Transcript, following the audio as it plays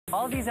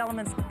All of these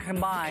elements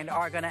combined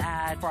are going to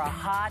add for a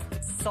hot,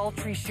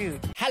 sultry shoot.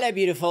 Hello,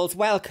 beautifuls.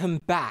 Welcome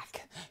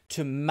back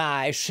to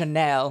my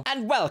Chanel.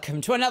 And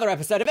welcome to another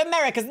episode of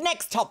America's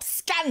Next Top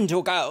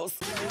Scandal Girls.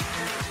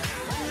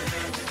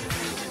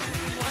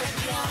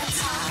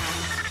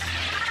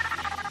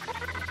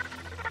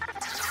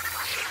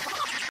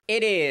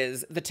 It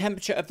is the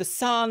temperature of the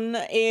sun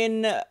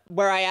in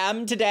where I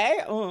am today.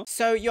 Oh.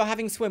 So you're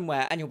having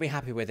swimwear and you'll be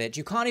happy with it.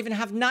 You can't even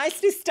have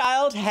nicely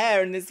styled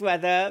hair in this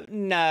weather.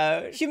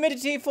 No.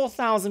 Humidity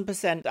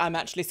 4,000%. I'm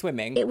actually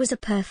swimming. It was a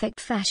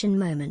perfect fashion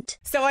moment.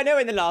 So I know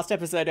in the last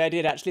episode I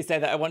did actually say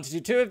that I want to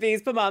do 2 of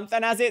these per month,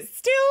 and as it's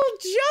still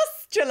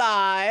just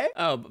July.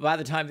 Oh, but by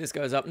the time this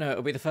goes up, no,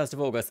 it'll be the 1st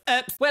of August.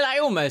 Well, I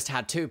almost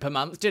had 2 per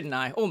month, didn't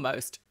I?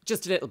 Almost.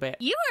 Just a little bit.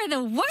 You are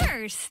the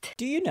worst!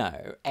 Do you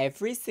know,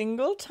 every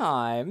single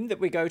time that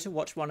we go to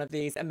watch one of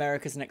these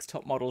America's Next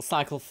Top Model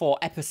Cycle 4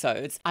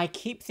 episodes, I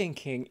keep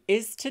thinking,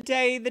 is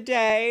today the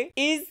day?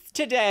 Is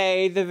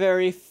today the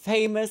very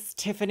famous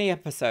Tiffany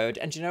episode?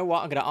 And do you know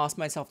what? I'm going to ask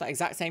myself that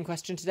exact same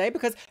question today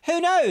because who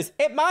knows?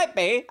 It might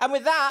be. And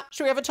with that,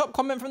 should we have a top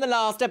comment from the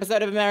last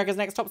episode of America's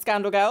Next Top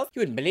Scandal Girls?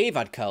 You wouldn't believe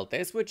I'd curled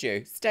this, would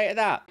you? Stay at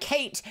that.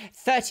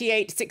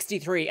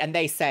 Kate3863, and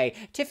they say,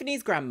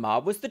 Tiffany's grandma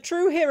was the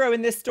true hero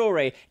in this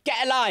story.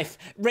 Get a life,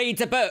 reads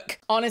a book.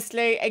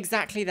 Honestly,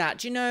 exactly that.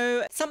 Do you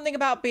know, something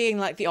about being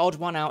like the odd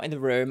one out in the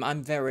room,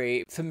 I'm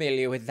very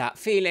familiar with that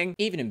feeling,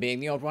 even in being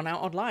the odd one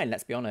out online,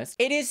 let's be honest.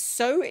 It is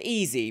so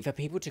easy for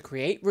people to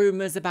create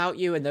rumours about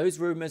you and those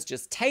rumours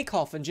just take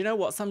off, and do you know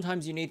what?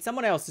 Sometimes you need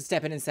someone else to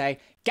step in and say,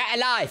 get a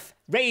life,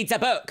 reads a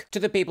book, to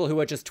the people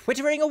who are just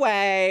twittering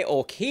away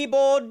or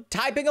keyboard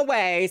typing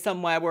away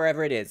somewhere,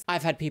 wherever it is.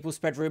 I've had people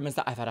spread rumours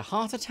that I've had a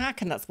heart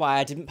attack, and that's why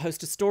I didn't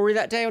post a story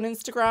that day on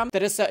Instagram,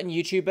 that a certain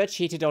YouTuber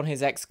cheated on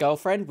his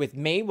ex-girlfriend with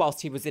me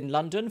whilst he was in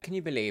London. Can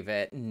you believe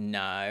it?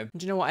 No.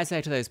 Do you know what I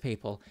say to those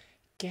people?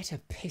 Get a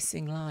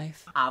pissing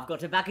life. I've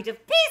got a bucket of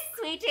piss,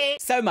 sweetie.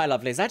 So, my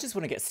lovelies, I just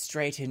want to get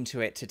straight into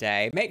it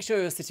today. Make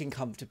sure you're sitting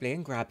comfortably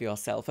and grab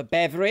yourself a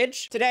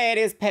beverage. Today it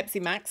is Pepsi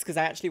Max because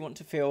I actually want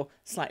to feel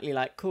slightly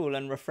like cool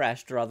and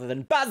refreshed rather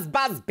than buzz,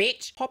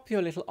 bitch. Pop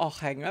your little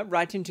hanger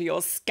right into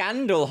your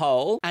scandal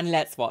hole and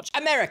let's watch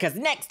America's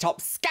Next Top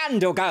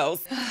Scandal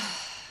Girls.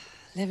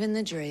 Living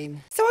the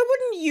dream. So I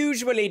wouldn't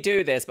usually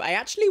do this, but I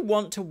actually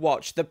want to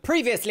watch the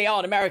previously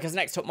on America's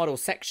Next Top Model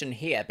section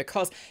here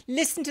because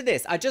listen to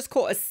this. I just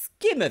caught a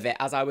skim of it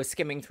as I was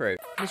skimming through.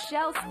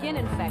 Michelle's skin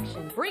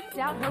infection freaked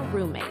out her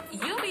roommate.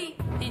 Yubi,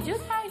 did you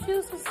guys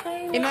use the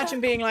same?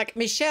 Imagine being like,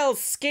 Michelle's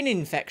skin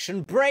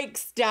infection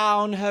breaks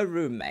down her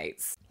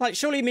roommates. Like,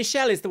 surely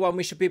Michelle is the one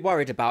we should be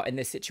worried about in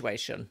this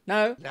situation.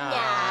 No?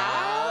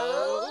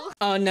 No.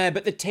 Oh no,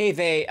 but the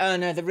TV. Oh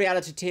no, the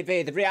reality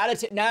TV. The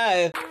reality.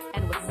 No.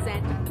 And was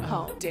sent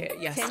home. Dear,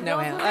 yes, 10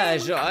 Noel.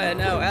 girls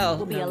Noel.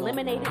 will be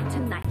eliminated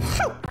tonight.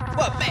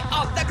 Put me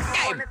on the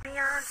game.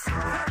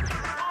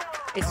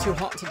 It's too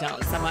hot to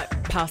dance. I might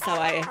pass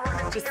away.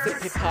 Just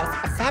simply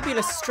pass. A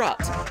fabulous strut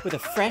with a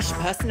fresh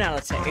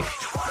personality.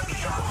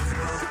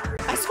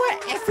 I swear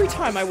every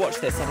time I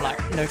watch this, I'm like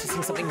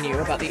noticing something new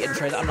about the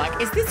intro that I'm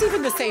like, is this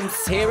even the same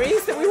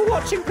series that we were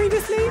watching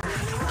previously?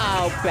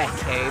 Oh,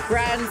 Becky,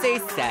 Brandy,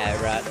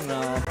 Sarah,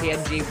 no,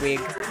 PNG wig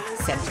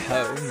sent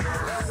home.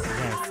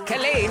 Yes,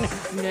 Colleen,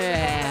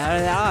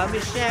 no,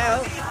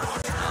 Michelle.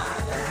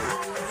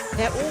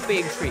 They're all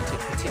being treated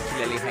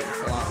particularly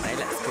hateful, aren't they?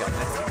 Let's be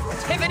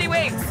honest. Tiffany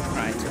wigs!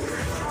 Right.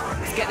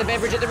 Let's get the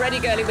beverage at the ready,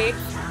 girly wigs.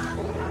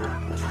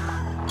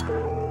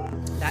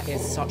 That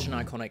is such an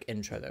iconic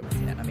intro though,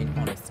 isn't it? I mean,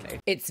 honestly.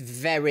 It's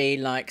very,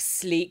 like,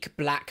 sleek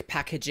black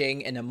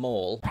packaging in a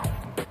mall.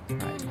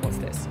 Right, what's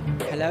this?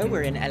 Hello,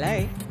 we're in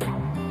LA.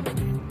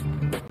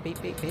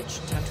 Beep, beep, bitch.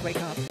 Time to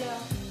wake up.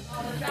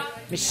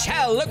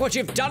 Michelle, look what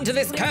you've done to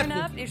this curtain!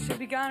 Up. It should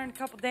be gone in a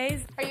couple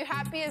days. Are you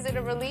happy? Is it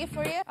a relief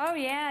for you? Oh,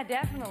 yeah,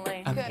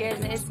 definitely. Okay.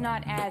 It's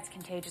not as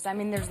contagious. I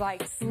mean, there's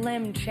like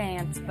slim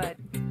chance, but...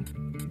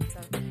 So,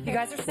 you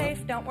guys are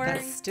safe, don't worry.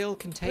 That's still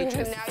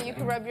contagious. Now you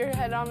can rub your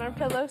head on our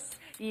pillows.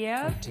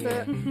 Yep. Oh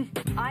dear.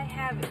 I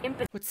have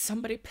impotent. Would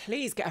somebody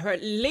please get her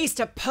at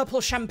least a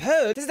purple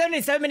shampoo? There's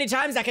only so many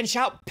times I can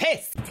shout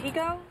piss.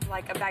 Tigo,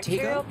 like a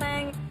bacterial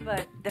thing,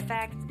 but the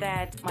fact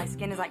that my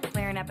skin is like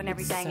clearing up and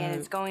everything and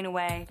it's going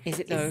away is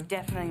it though?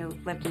 Definitely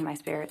lifting my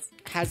spirits.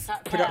 Has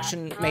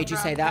production made you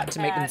say that to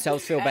make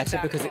themselves feel better?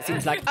 Because it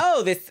seems like,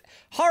 oh, this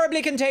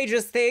horribly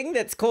contagious thing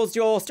that's caused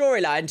your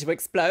storyline to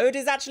explode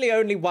is actually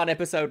only 1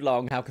 episode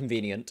long. How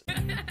convenient.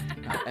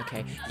 Right,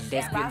 okay,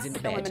 lesbians in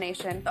Last bed.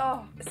 elimination.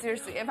 Oh,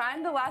 seriously, if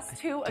I'm the last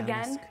 2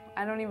 again,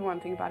 I don't even want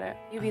to think about it.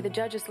 Yubi, the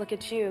judges look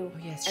at you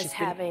yes, as she's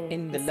been having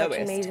in the such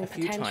lowest amazing a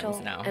few potential,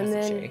 times now, and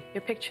hasn't then she?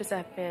 your pictures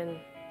have been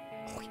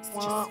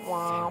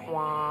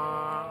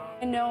I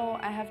know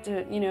I have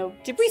to, you know.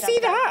 Did we see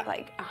that?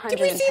 Like 110%.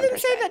 Did we see them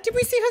say that? Did we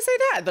see her say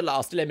that at the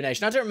last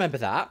elimination? I don't remember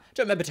that. I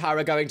don't remember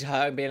Tara going to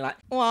her and being like,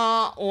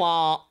 wah,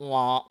 wah,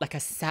 wah, like a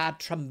sad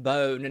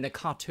trombone in a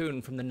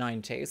cartoon from the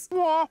 90s.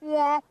 Wah,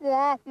 wah,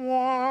 wah,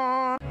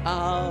 wah.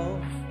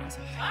 Oh, it's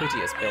a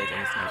hideous building,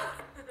 isn't it?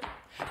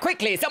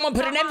 Quickly, someone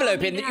put an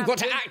envelope in that you've got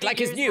to act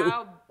like it's new.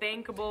 How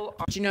bankable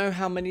are Do you know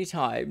how many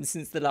times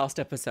since the last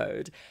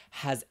episode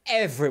has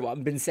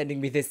everyone been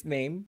sending me this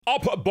meme? I'll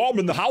put a bomb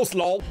in the house,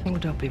 lol. Oh,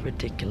 don't be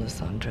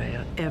ridiculous,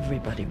 Andrea.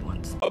 Everybody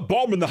wants. A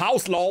bomb in the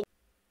house, lol.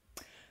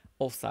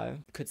 Also,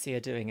 could see her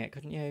doing it,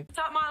 couldn't you?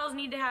 top models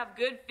need to have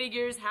good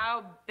figures.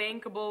 How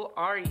bankable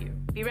are you?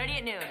 Be ready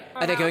at noon.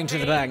 Are they going to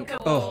the bank?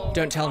 Oh,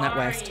 don't tell Nat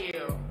West. Are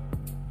you?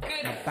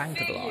 Good How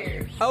bankable are you?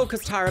 figures. Oh,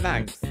 because Tyra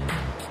Banks.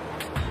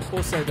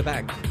 Also the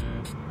bank.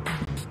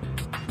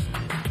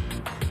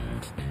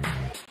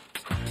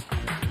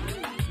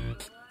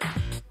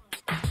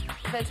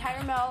 The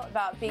entire mail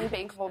about being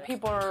bankable,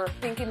 people are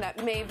thinking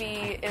that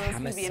maybe it was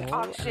going to be an Camisole and a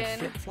auction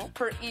flip-flop.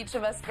 for each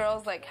of us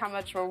girls, like how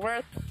much we're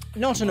worth.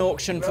 Not an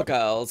auction for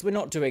girls. We're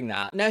not doing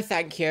that. No,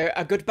 thank you.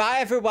 Goodbye,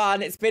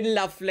 everyone. It's been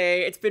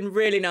lovely. It's been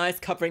really nice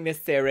covering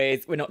this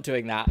series. We're not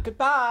doing that.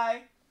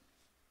 Goodbye.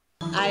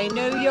 I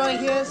know you're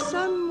here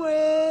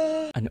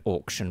somewhere. An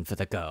auction for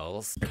the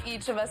girls.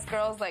 Each of us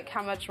girls, like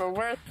how much we're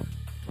worth.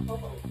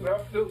 Good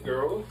afternoon,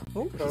 girls.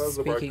 Oh, Because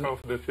of our speaking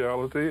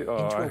confidentiality, into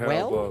I a have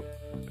well?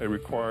 a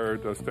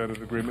required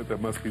standard agreement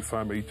that must be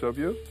signed by each of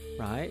you.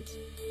 Right.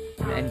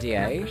 An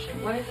NDA.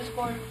 What is this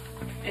for?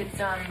 It's,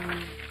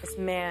 this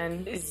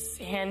man is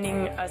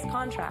handing us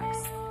contracts.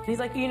 He's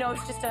like, you know,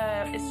 it's just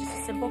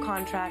a simple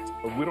contract.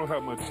 But we don't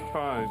have much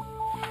time.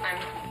 I'm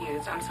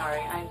confused. I'm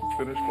sorry.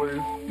 Finish,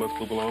 please. Let's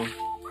move along.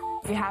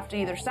 You have to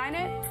either sign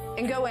it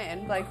and go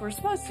in like we're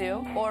supposed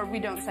to, or we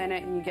don't sign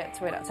it and you get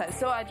to wait outside.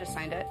 So I just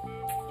signed it.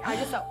 I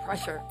just felt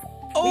pressure.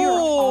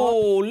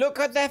 Oh, look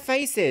at their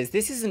faces.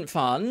 This isn't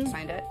fun.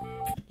 Signed it.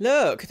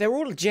 Look, they're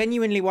all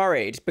genuinely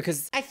worried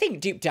because I think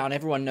deep down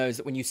everyone knows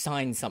that when you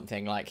sign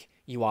something, like,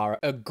 you are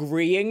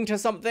agreeing to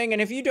something,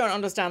 and if you don't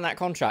understand that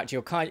contract,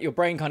 your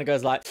brain kind of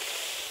goes like,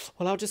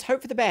 well, I'll just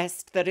hope for the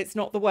best, that it's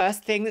not the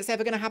worst thing that's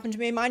ever going to happen to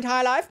me in my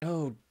entire life.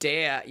 Oh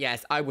dear,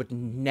 yes, I would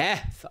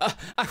never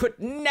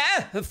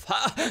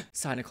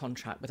sign a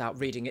contract without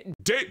reading it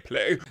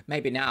deeply.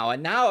 Maybe now,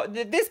 and now,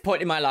 at this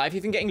point in my life,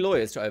 even getting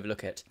lawyers to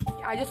overlook it.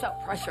 I just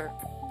felt pressure.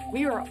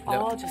 We were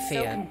all just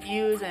so fear.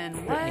 confused and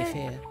Britney what?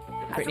 Fear.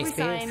 After Britney we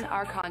Spears. sign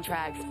our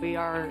contract, we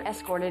are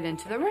escorted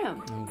into the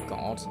room. Oh,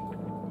 God.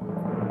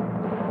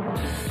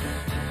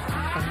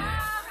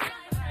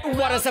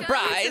 What a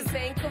surprise!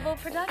 Bankable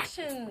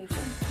Productions.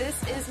 This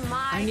is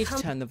my I need to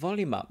turn the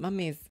volume up.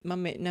 Mummy.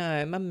 Don't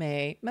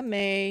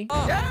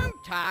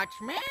touch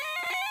me.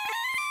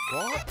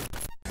 What?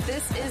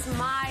 This is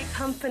my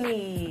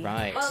company.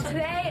 Right. Well,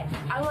 today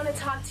I want to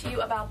talk to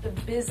you about the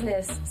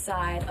business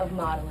side of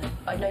modeling.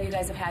 I know you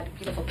guys have had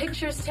beautiful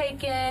pictures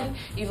taken.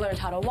 You've learned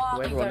how to walk.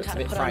 You've Everyone learned looks how a to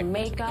bit put frightened.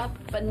 on makeup,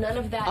 but none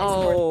of that is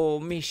Oh,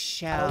 worth.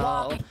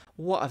 Michelle.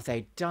 What have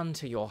they done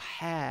to your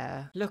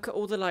hair? Look at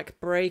all the, like,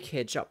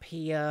 breakage up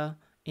here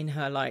in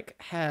her, like,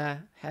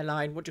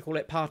 hairline. What do you call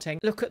it? Parting.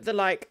 Look at the,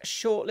 like,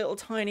 short little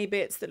tiny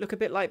bits that look a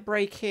bit like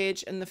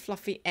breakage and the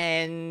fluffy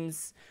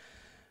ends.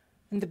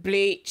 And the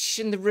bleach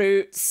and the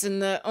roots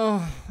and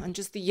and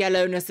just the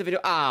yellowness of it.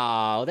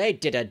 Oh, they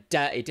did a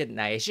dirty, didn't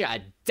they? She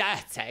a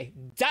dirty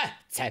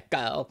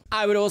girl.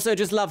 I would also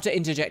just love to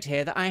interject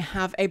here that I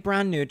have a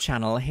brand new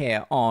channel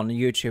here on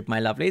YouTube, my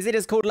lovelies. It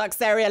is called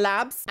Luxeria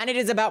Labs, and it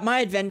is about my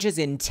adventures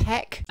in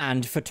tech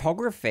and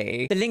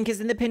photography. The link is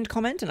in the pinned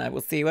comment, and I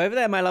will see you over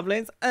there, my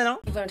lovelies.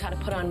 You've learned how to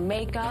put on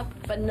makeup,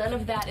 but none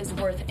of that is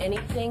worth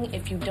anything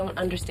if you don't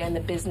understand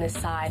the business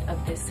side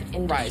of this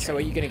industry. Right, so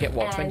are you going to get,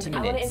 what, 20 And I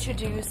want to minutes?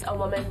 introduce a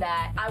woman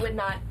that I would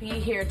not be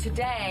here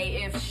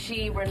today if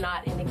she were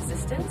not in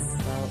existence.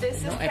 Well, This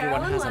is not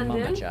everyone Carolyn has a London.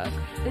 mama-jer.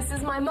 This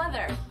is my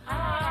mother.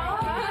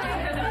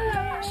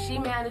 She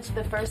managed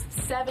the first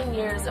 7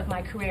 years of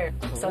my career.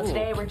 So Ooh.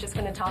 today we're just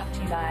going to talk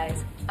to you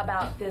guys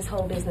about this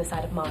whole business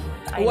side of modeling.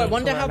 Oh, I need to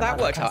wonder learn how that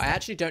about worked out. I person.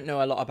 actually don't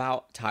know a lot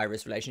about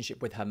Tyra's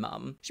relationship with her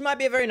mum. She might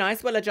be a very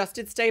nice,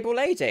 well-adjusted, stable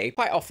lady.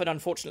 Quite often,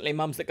 unfortunately,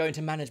 mums that go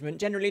into management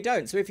generally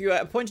don't. So if you're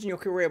at a point in your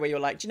career where you're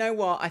like, do you know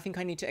what? I think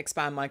I need to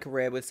expand my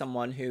career with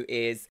someone who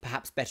is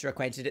perhaps better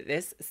acquainted at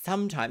this.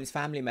 Sometimes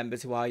family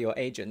members who are your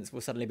agents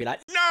will suddenly be like,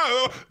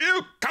 No,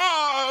 you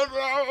can't.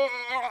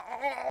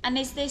 And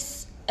is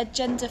this a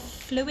gender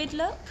fluid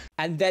look?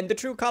 and then the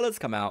true colours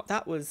come out.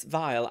 That was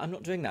vile. I'm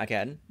not doing that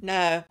again.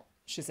 No,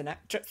 she's an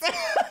actress.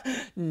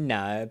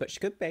 No, but she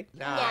could be.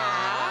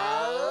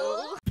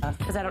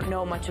 Because I don't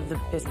know much of the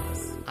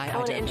business. I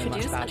want to don't know much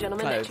introduce a about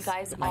gentleman that you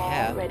clothes, guys my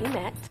hair. already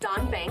met,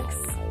 Don Banks.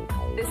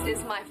 This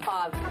is my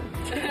father.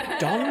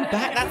 Don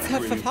Back, that's her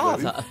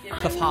father.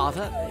 Her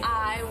father.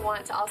 I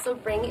want to also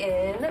bring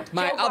in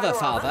My Joe other Guadarrama,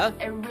 father.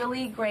 a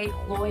really great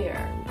lawyer.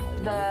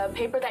 The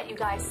paper that you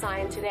guys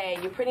signed today,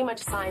 you pretty much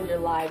signed your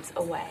lives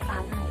away.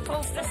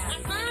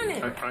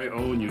 I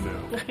own you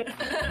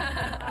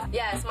now.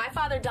 Yes, my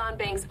father Don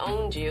Banks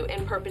owned you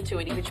in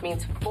perpetuity, which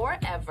means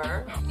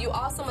forever. You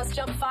also must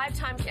jump 5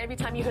 times every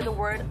time you hear the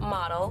word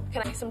model.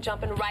 Can I see some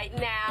jumping right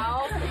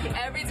now?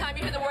 Every time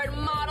you hear the word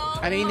model.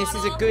 I mean, this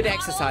is a good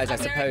exercise, I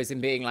suppose,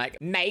 in being like,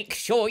 make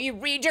sure you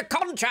read your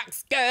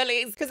contracts,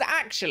 girlies. Because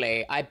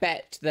actually, I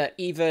bet that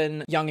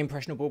even young,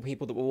 impressionable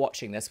people that were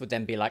watching this would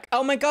then be like,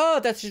 oh my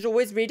God, that should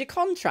always read a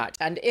contract.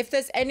 And if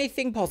there's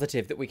anything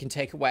positive that we can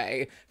take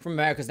away from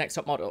America's Next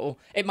Top Model,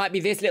 it might be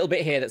this little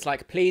bit here that's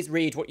like, please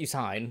read what you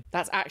sign.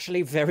 That's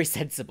actually very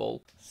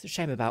sensible. It's a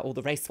shame about all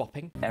the race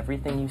swapping.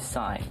 Everything you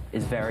sign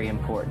is very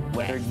important,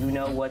 whether you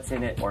know what's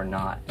in it or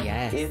not.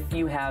 Yes. If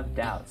you have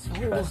doubts,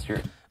 trust your...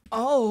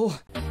 Oh,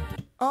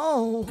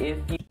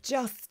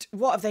 just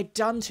what have they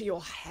done to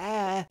your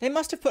hair? They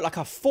must have put like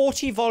a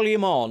 40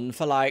 volume on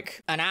for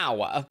like an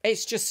hour.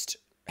 It's just,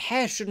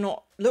 hair should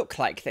not look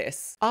like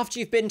this. After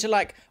you've been to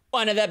like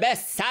one of the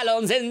best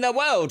salons in the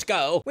world,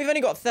 girl. We've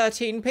only got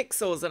 13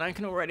 pixels and I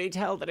can already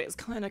tell that it's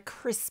kind of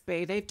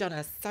crispy. They've done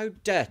her so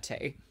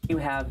dirty. You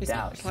have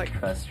doubts, like,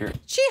 trust your...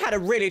 She had a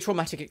really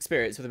traumatic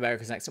experience with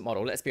America's Next Top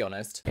Model, let's be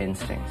honest.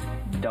 Instincts.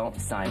 Don't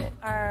sign it.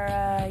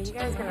 Are you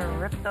guys gonna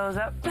rip those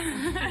up?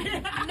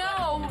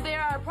 No, they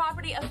are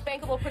property of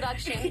Bankable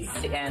Productions.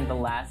 And the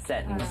last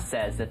sentence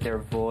says that they're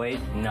void,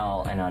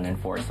 null, and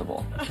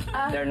unenforceable.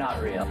 They're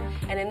not real.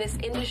 And in this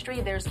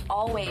industry, there's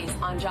always,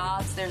 on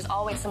jobs, there's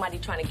always somebody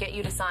trying to get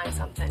you to sign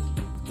something.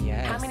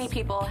 Yes. How many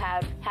people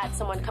have had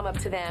someone come up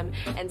to them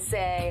and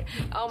say,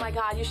 oh my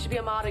God, you should be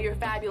a model, you're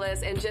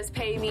fabulous, and just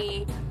pay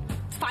me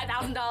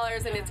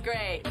 $5,000 and it's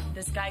great.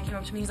 This guy came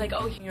up to me, he's like,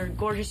 oh, you're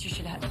gorgeous, you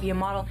should be a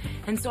model.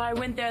 And so I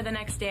went there the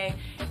next day,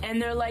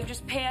 and they're like,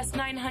 just pay us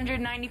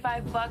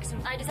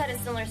 $995. I just had a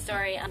similar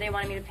story. They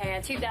wanted me to pay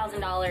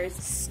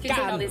 $2,000 to take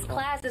all these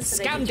classes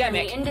so they could turn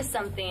me into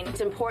something. It's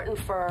important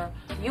for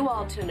you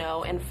all to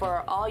know, and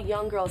for all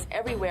young girls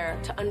everywhere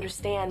to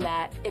understand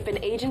that if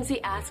an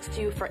agency asks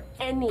you for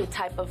any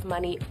type of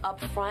money up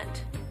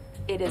front,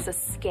 it is a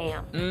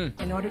scam.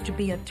 In order to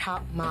be a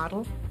top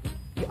model,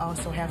 you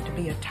also have to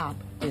be a top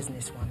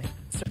businesswoman.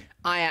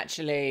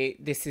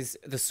 This is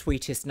the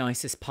sweetest,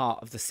 nicest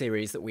part of the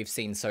series that we've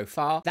seen so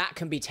far. That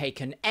can be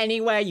taken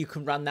anywhere. You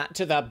can run that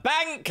to the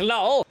bank,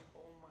 lol.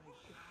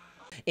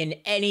 In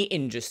any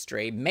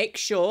industry, make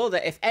sure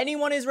that if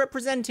anyone is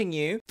representing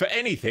you... For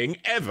anything,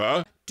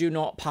 ever... Do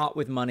not part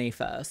with money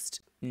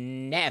first.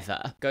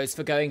 Never. Goes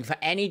for going for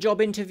any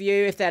job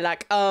interview. If they're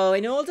like, oh,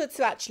 in order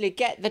to actually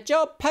get the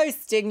job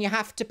posting, you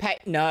have to pay.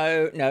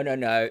 No.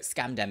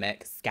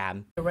 Scamdemic.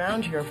 Scam.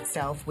 Surround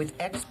yourself with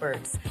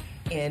experts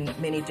in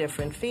many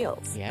different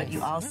fields. Yes. But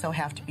you also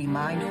have to be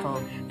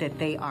mindful that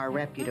they are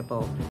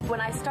reputable. When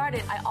I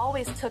started, I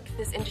always took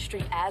this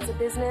industry as a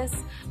business,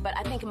 but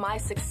I think my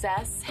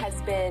success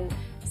has been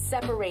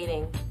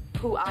separating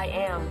who I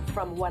am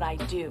from what I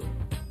do.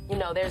 You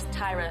know, there's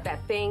Tyra,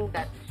 that thing,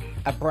 that...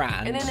 A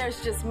brand. And then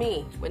there's just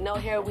me, with no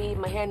hair weave,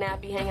 my hair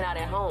nappy, hanging out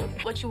at home.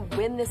 Once you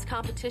win this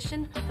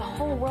competition, the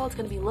whole world's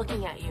gonna be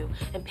looking at you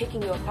and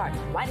picking you apart.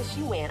 Why did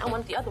she win? I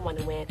want the other one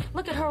to win.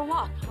 Look at her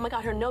walk. Oh my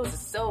God, her nose is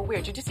so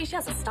weird. Did you see she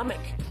has a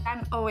stomach?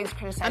 I'm always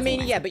criticizing. I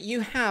mean, yeah, but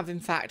you have, in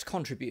fact,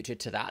 contributed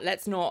to that.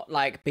 Let's not,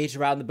 like, beat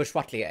around the bush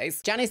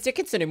whatliers. Janice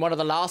Dickinson, in one of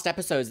the last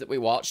episodes that we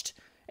watched,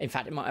 in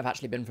fact, it might have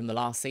actually been from the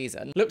last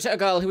season, looked at a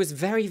girl who was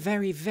very,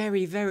 very,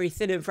 very, very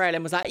thin and frail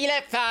and was like, you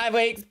look 5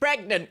 weeks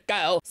pregnant,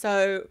 girl.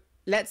 So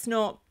let's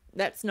not.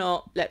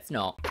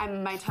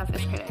 I'm my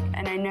toughest critic,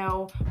 and I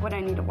know what I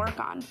need to work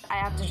on. I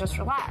have to just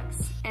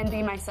relax and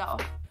be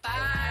myself.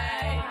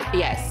 Bye.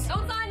 Yes.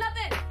 Don't sign nothing.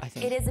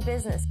 It is a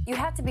business. You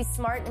have to be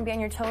smart and be on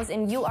your toes,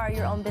 and you are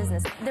your own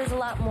business. There's a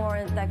lot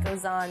more that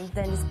goes on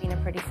than just being a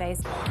pretty face.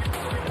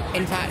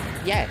 In fact,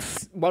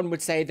 yes, one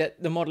would say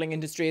that the modelling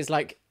industry is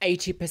like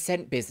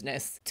 80%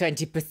 business,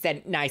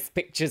 20% nice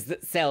pictures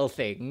that sell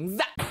things.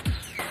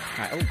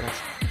 Right, oh gosh.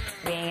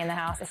 Being in the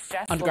house is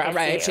stressful. Underground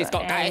rave, she's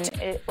got and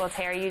gate. it will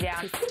tear you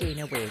down. 15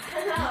 a week.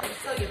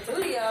 So your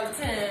booty all the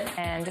time.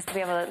 And just to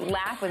be able to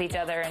laugh with each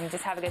other and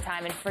just have a good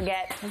time and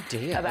forget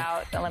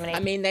about eliminating.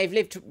 I mean, they've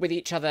lived with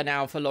each other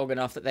now for long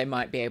enough that they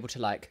might be able to,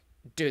 like,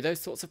 do those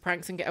sorts of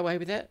pranks and get away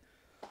with it.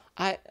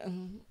 I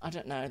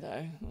don't know,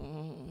 though.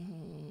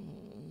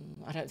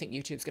 I don't think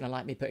YouTube's going to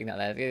like me putting that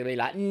there. They're going to be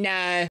like,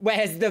 no,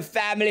 where's the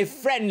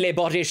family-friendly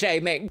body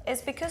shaming?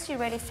 It's because you're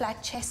really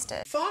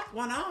flat-chested. Thought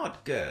one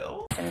out,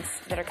 girl.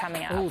 That are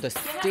coming out. Oh, the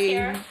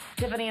steam.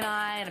 Tiffany and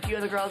I and a few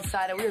other girls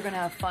decided we were going to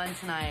have fun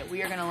tonight.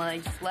 We are going to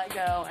like just let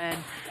go and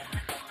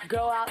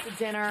go out to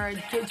dinner,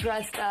 get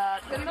dressed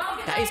up.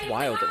 That is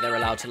wild that they're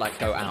allowed to, like,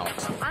 go out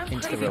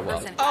into the real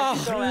world. Person.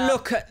 Oh,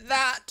 look at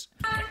that.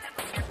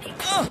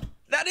 Oh.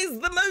 That is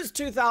the most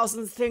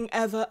 2000s thing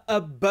ever.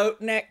 A boat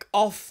neck,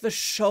 off the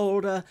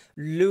shoulder,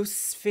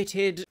 loose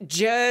fitted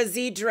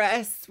jersey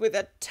dress with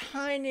a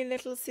tiny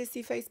little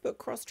sissy Facebook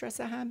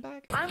cross-dresser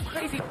handbag. I'm a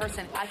crazy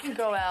person. I can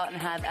go out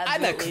and have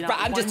absolutely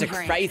I'm just a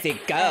crazy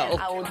girl.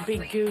 I will be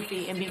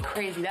goofy and be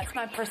crazy. That's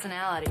my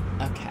personality.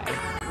 Okay.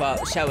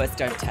 Well, show us,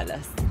 don't tell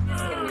us.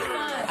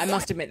 I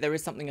must admit there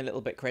is something a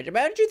little bit cringe.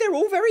 But Andrew, they're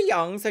all very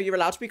young, so you're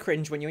allowed to be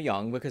cringe when you're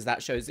young because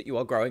that shows that you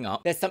are growing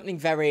up. There's something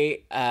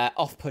very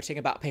off-putting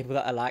about people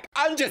that are like,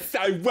 I'm just so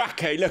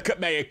wacky, look at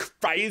me, a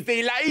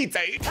crazy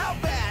lady. How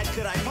bad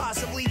could I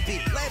possibly be?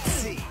 Let's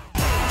see.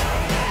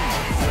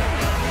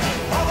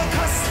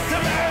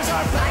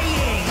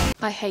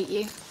 I hate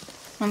you.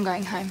 I'm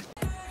going home.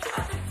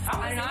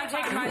 I'm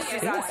taking my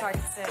shoes off so I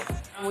can sit.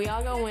 We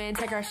all go in,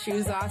 take our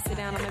shoes off, sit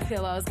down on the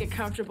pillows, get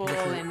comfortable,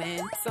 and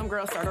then some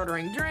girls start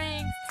ordering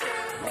drinks.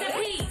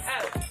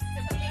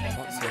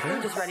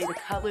 We're just ready to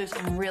cut loose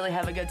and really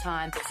have a good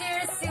time.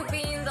 Cheers to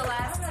being the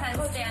last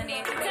 10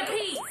 standing.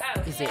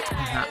 Is it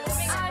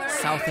perhaps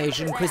South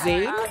Asian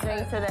cuisine? I'll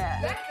drink to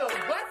that. Becca,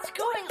 what's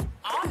going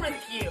on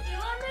with you?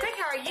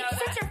 Becca, are you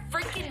such a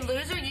freaking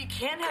loser you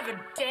can't have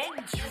a dang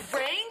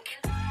drink?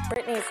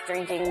 Brittany's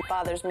drinking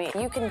bothers me.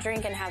 You can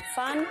drink and have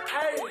fun,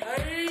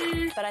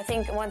 but I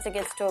think once it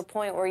gets to a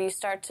point where you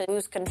start to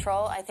lose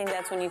control, I think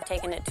that's when you've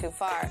taken it too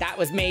far. That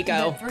was me,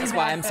 girl. That's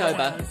why I'm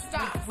sober.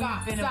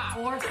 We've been a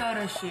 4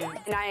 photo shoot.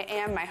 And I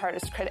am my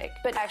hardest critic,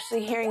 but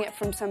actually hearing it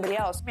from somebody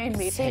else made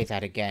me Say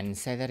that again.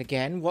 Say that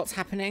again. What's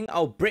happening?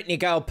 Oh, Brittany,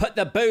 girl, put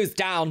the booze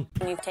down.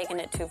 When you've taken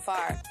it too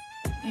far.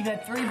 You've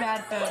had 3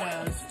 bad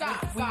photos.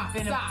 We've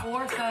been a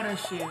 4 photo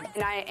shoot.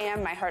 And I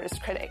am my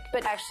hardest critic,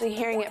 but actually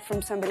hearing it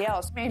from somebody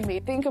else made me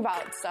think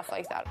about stuff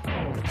like that.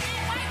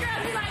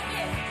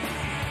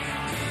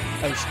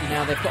 Oh,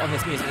 now they've put on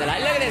this music. They're like,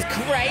 look at this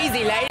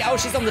crazy lady. Oh,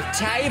 she's on the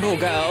table,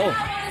 girl.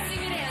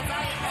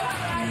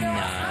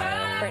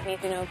 No. Brittany,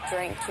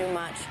 drank too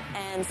much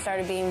and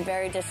started being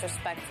very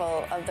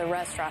disrespectful of the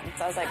restaurant.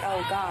 So I was like,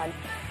 oh God,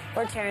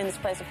 we're tearing this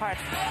place apart.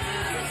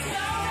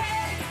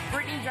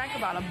 Brittany drank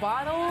about a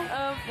bottle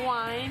of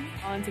wine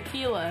on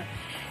tequila,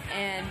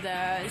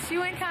 and she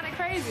went kind of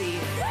crazy.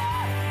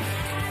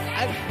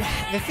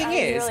 The thing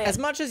is, as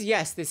much as,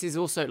 yes, this is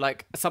also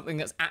like something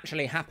that's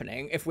actually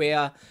happening, if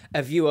we're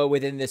a viewer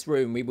within this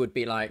room, we would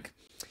be like,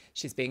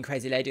 she's being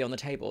crazy lady on the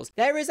tables.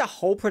 There is a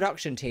whole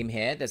production team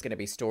here. There's going to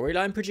be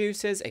storyline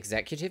producers,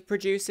 executive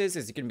producers.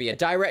 There's going to be a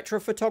director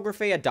of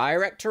photography, a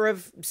director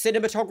of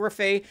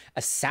cinematography,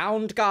 a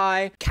sound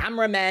guy,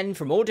 cameramen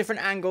from all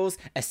different angles,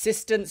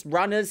 assistants,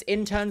 runners,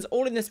 interns,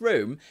 all in this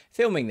room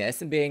filming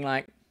this and being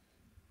like,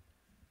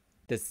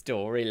 the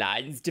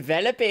storyline's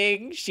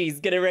developing. She's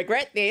gonna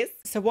regret this.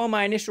 So while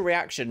my initial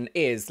reaction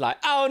is like,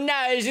 oh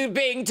no, she's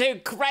being too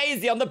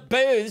crazy on the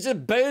booze, she's a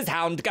booze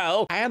hound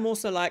girl, I am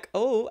also like,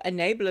 oh,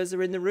 enablers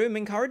are in the room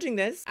encouraging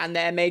this and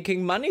they're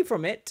making money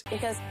from it.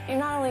 Because you're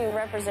not only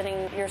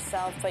representing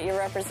yourself, but you're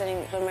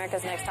representing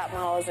America's Next Top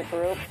Model as a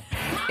group.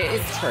 It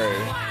is true.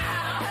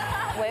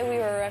 The way we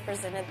were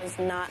represented is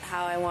not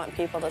how I want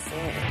people to see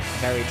me.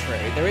 Very true.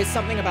 There is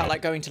something about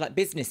like going to like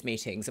business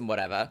meetings and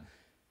whatever.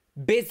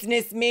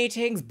 Business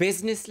meetings,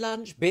 business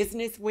lunch,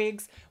 business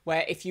wigs,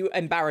 where if you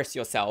embarrass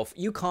yourself,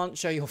 you can't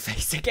show your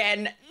face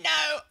again.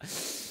 No!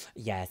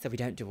 Yeah, so we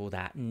don't do all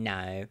that.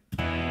 No.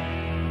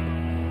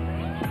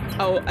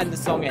 Oh, and the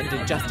song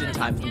ended just in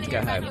time for them to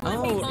go home.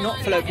 Oh,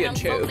 not fallopian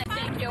tube.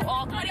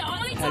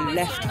 Her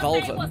left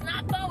vulva.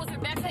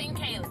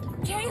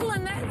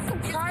 Caitlin, that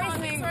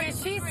surprised me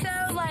because she's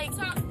so like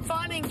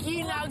fun and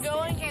cute now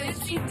going, and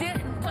she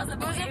didn't. It was a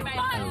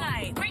fun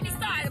night. Brittany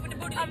started with the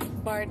booty.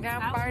 I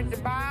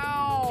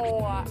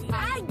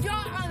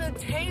got on the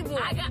table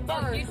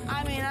first.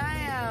 I mean, I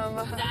am.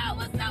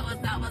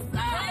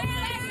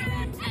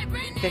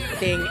 The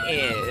thing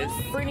is,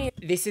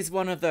 this is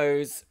one of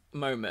those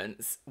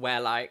moments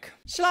where like,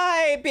 shall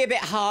I be a bit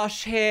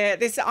harsh here?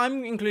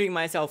 I'm including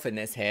myself in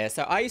this here.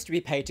 So I used to be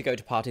paid to go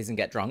to parties and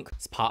get drunk.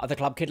 It's part of the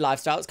club kid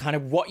lifestyle. It's kind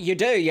of what you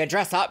do. You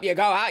dress up, you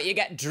go out, you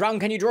get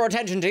drunk and you draw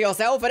attention to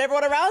yourself and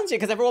everyone around you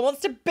because everyone wants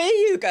to be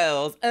you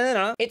girls.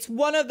 It's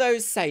one of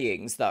those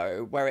sayings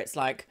though, where it's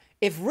like,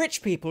 if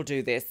rich people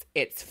do this,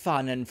 it's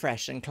fun and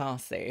fresh and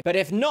classy. But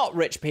if not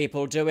rich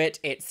people do it,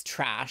 it's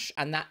trash.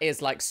 And that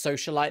is like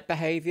socialite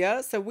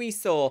behavior. So we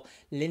saw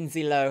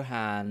Lindsay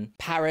Lohan,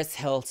 Paris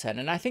Hilton,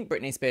 and I think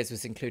Britney Spears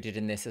was included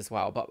in this as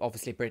well. But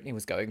obviously Britney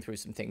was going through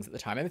some things at the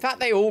time. In fact,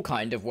 they all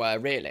kind of were,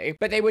 really.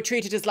 But they were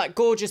treated as like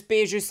gorgeous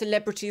bijou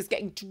celebrities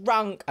getting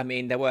drunk. I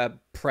mean, there were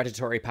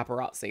predatory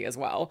paparazzi as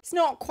well. It's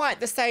not quite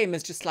the same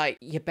as just like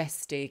your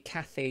bestie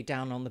Kathy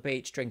down on the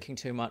beach drinking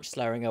too much,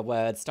 slurring her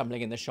words,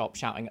 stumbling in the shop,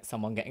 shouting at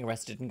someone, getting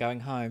arrested and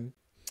going home.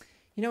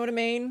 You know what I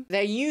mean?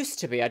 There used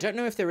to be, I don't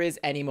know if there is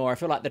anymore. I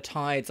feel like the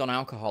tides on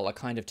alcohol are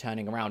kind of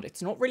turning around.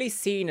 It's not really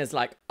seen as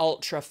like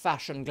ultra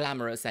fashion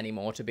glamorous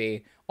anymore to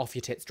be off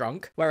your tits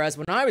drunk. Whereas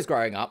when I was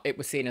growing up, it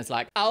was seen as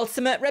like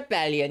ultimate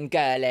rebellion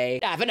girly.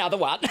 Have another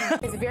one.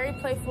 She's very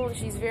playful,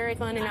 she's very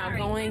fun and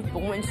outgoing,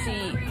 but when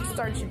she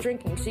starts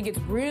drinking, she gets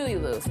really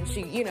loose and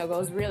she, you know,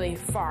 goes really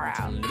far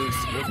out.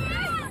 Loose with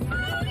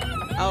it.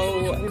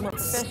 Oh,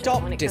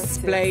 stop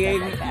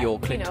displaying your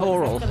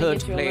clitoral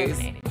hood, please.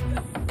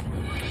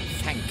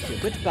 Thank you,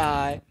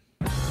 goodbye.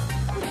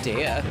 Oh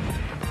dear.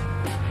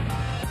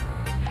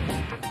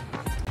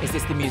 Is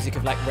this the music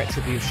of like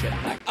retribution?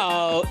 Like,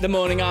 oh, the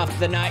morning after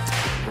the night.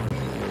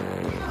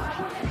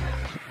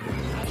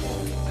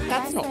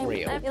 That's not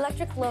real.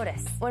 Electric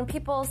Lotus. When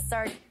people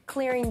start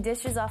clearing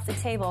dishes off the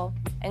table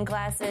and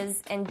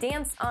glasses and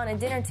dance on a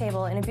dinner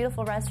table in a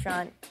beautiful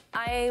restaurant,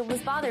 I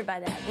was bothered by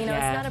that. You know,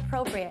 It's not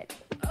appropriate.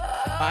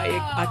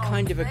 I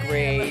kind of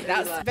agree.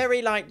 That's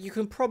very like, you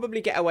can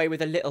probably get away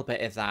with a little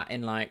bit of that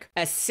in like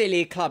a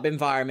silly club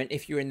environment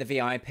if you're in the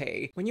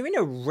VIP. When you're in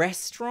a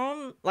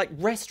restaurant, like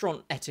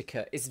restaurant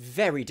etiquette is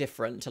very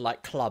different to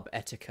like club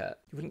etiquette.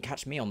 You wouldn't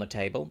catch me on the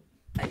table.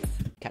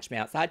 Catch me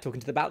outside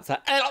talking to the bouncer.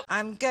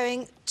 I'm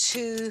going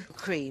to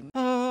cream.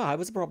 Oh, I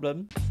was a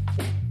problem.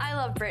 I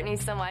love Brittany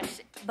so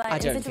much, but I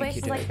don't in think you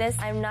situations do. like this,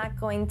 I'm not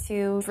going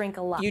to drink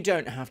a lot. You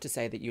don't have to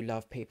say that you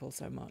love people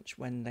so much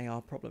when they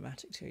are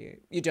problematic to you.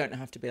 You don't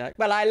have to be like,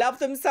 well, I love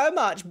them so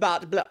much,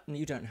 but blah.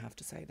 You don't have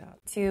to say that.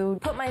 To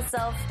put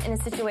myself in a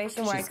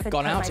situation where She's I could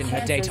gone out in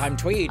her daytime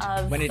tweed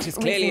when it is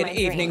clearly an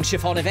evening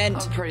chiffon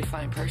event. I'm a pretty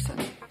funny person.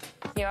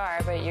 You are,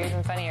 but you're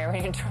even funnier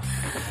when you're drunk.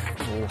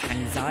 Oh,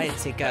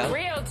 anxiety girl. The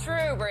real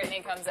true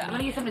Brittany comes out. I'm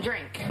gonna get something to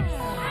drink.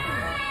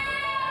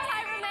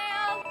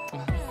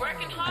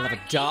 Working I hard love a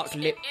dark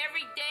lip.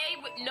 every day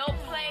with no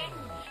play.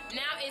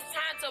 Now it's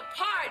time to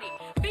party.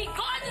 Be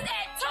gorgeous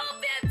at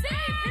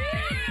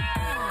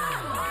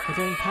 2:15. We're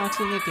going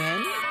partying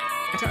again? I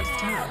don't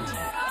understand.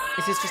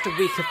 Is this just a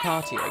week of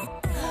partying?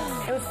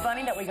 It was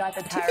funny that we got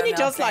the Tiffany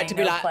does like to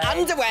be like,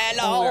 underwear,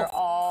 lol. We were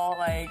all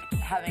like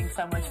having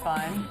so much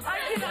fun. I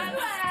cannot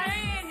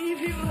stand you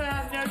people that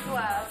have no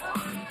class.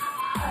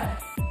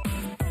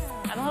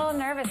 I'm a little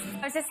nervous.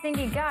 I was just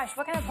thinking, gosh,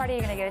 what kind of party are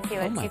you going to go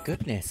to? Oh my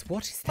goodness,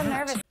 what is I'm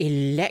that? nervous.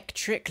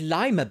 Electric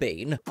lima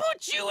bean?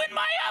 Put you in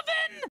my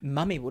oven!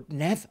 Mummy would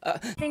never.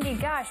 Thinking,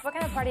 gosh, what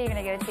kind of party are you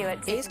going to go to?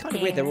 It is kind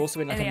of weird, they're also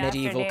in like a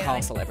medieval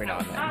castle every now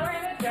and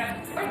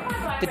then.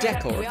 The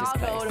decor We of this all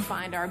go to place.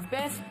 find our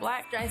best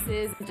black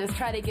dresses, just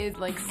try to get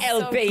like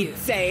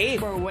LBC,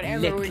 for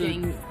whatever little we're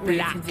getting ready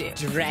black to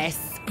do.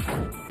 dress.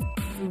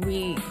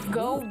 We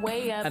go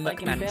way up A like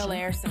in McMansion. Bel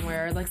Air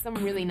somewhere, like some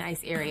really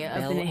nice area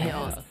up in the Bel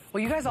hills. Air.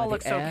 Well, you guys all Where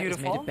look the so air is made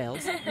beautiful. of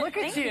bells. Look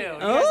at you. You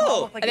guys all Oh,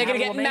 look like are they you going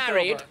to had get a little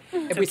married makeover. if So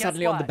we're guess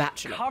suddenly on The what?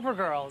 Bachelor?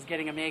 CoverGirl is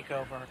getting a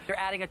makeover. They're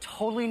adding a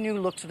totally new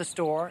look to the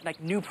store,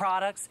 like new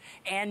products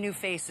and new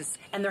faces.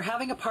 And they're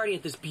having a party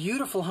at this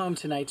beautiful home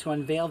tonight to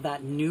unveil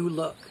that new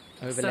look.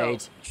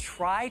 Overlaid. So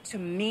try to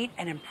meet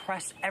and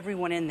impress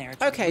everyone in there.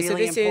 It's Okay, so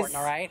really this important, is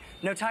all right?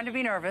 No time to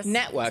be nervous. So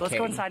let's networking.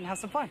 go inside and have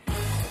some fun.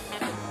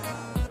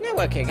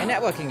 Networking, a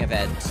networking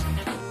event.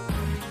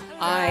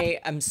 I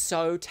am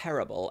so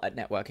terrible at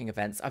networking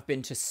events. I've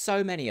been to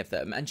so many of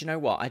them, and you know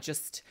what?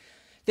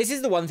 This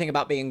is the one thing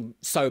about being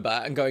sober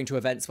and going to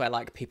events where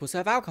like people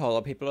serve alcohol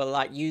or people are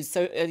like use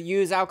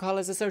alcohol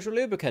as a social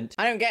lubricant.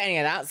 I don't get any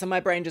of that, so my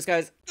brain just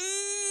goes,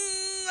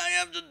 I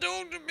have to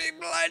talk to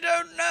people I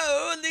don't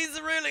know, and these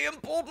are really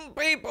important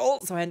people.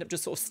 So I end up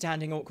just sort of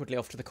standing awkwardly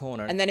off to the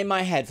corner. And then in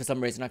my head, for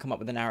some reason, I come up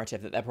with a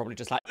narrative that they're probably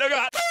just like, Look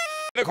at that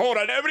in the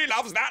corner, nobody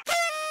loves that.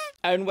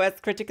 own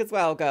worst critic as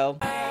well, girl.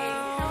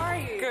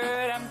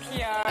 Good, I'm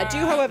Kiara. I do,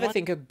 however,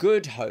 think a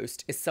good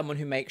host is someone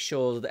who makes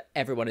sure that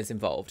everyone is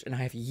involved, and I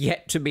have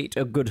yet to meet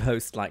a good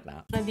host like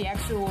that. One of the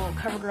actual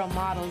CoverGirl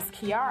models,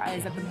 Kiara,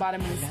 is at the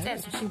bottom of the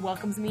steps. She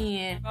welcomes me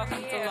in.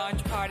 Welcome to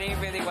launch party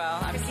really well.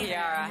 I'm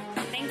Kiara.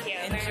 Thank you.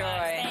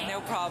 Enjoy.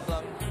 No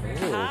problem.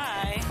 Ooh.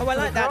 Hi. Oh, I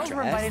like the that girls were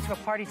dress. invited to a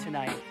party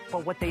tonight,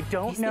 but what they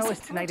don't know is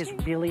tonight is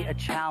really a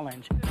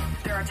challenge.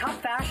 There are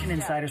top fashion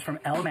insiders from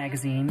Elle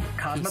magazine,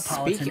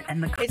 Cosmopolitan,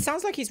 and the It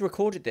sounds like he's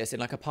recorded this in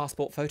like a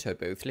passport photo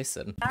booth.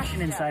 Listen.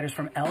 fashion insiders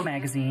from Elle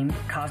magazine,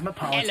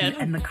 Cosmopolitan, Ellen.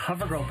 and the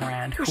CoverGirl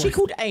brand. Was who she are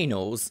called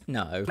Anals?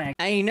 No.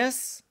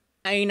 Anus?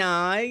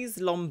 Anais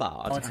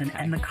Lombard. Cosmopolitan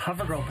and the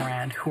CoverGirl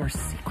brand, who are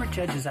secret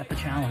judges at the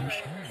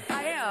challenge.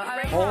 I am.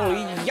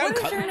 Holy What is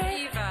yoker. your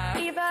name?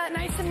 Eva,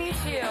 nice to meet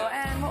you.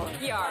 And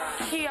Kiara.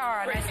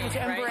 Kiara, nice to meet you.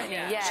 And Brittany,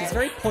 yes. She's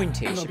very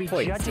pointy. And She they'll be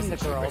points. judging the isn't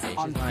she, girls Brittany?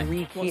 on She's like,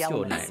 three key what's your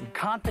elements: name?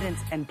 confidence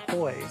and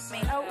poise.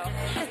 Oh,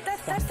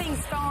 that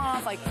thing's fallen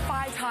off like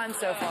 5 times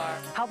so far.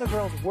 How the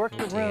girls work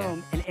the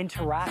room and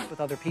interact with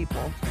other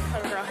people.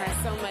 CoverGirl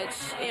has so much,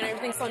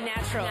 everything's so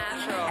natural.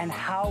 And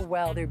how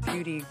well their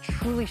beauty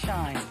truly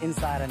shines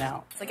inside and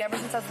out. It's like ever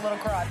since I was a little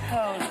girl, I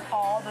posed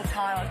all the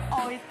time. I was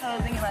always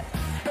posing and like,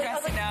 I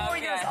was like 4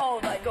 years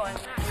old, like going.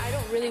 I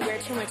don't really wear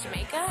too much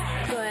makeup,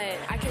 but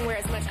I can wear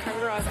as much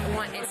CoverGirl as I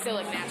want and still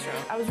look natural.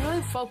 I was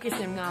really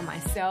focusing on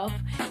myself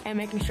and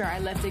making sure I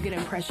left a good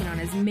impression on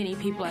as many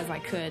people as I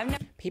could.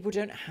 People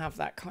don't have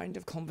that kind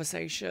of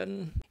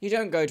conversation. You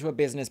don't go to a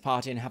business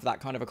party and have that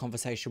kind of a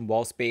conversation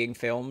whilst being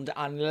filmed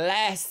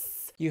unless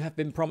you have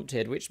been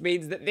prompted, which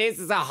means that this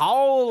is a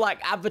whole like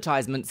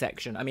advertisement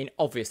section. I mean,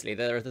 obviously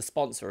they're the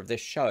sponsor of this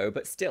show,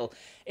 but still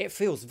it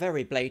feels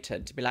very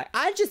blatant to be like,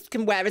 I just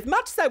can wear as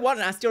much as I want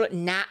and I still look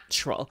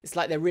natural. It's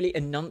like they're really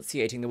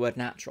enunciating the word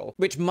natural,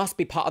 which must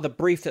be part of the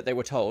brief that they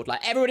were told.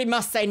 Like, everybody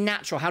must say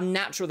natural, how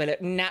natural they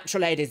look.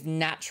 Natural ladies,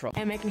 natural.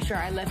 And making sure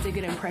I left a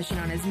good impression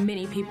on as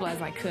many people as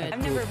I could.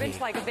 I've never been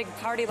to like a big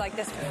party like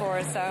this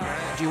before, so.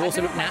 Do you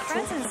also I've been look with my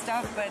natural? friends and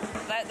stuff, but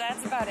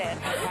that's about it.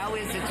 How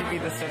is it to be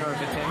the center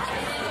of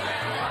attention?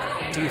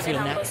 Do you feel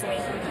natural?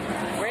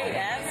 Great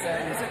answer.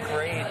 It's a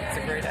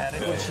great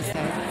attitude. What did she say?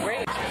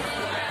 Great.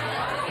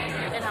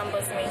 It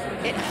humbles me.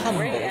 It humbles.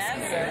 Great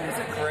answer. It's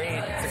a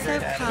great So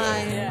attitude.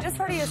 kind. This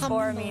party is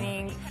for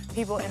meaning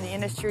people in the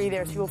industry.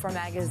 There's people from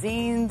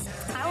magazines.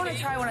 I want to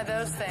try one of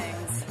those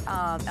things.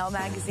 Elle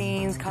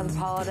magazines,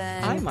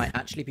 Cosmopolitan. I might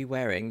actually be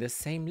wearing the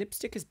same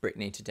lipstick as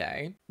Britney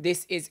today.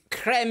 This is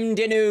Creme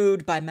de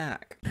Nude by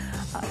MAC.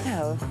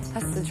 No,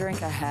 that's the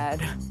drink I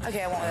had.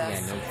 Okay, I want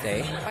this.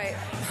 Yeah, no, Wait,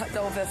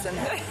 double fisting.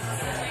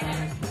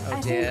 Oh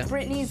I dear. think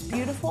Britney's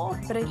beautiful,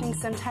 but I think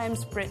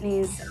sometimes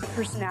Britney's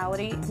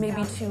personality may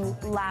be too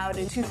loud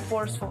and too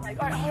forceful.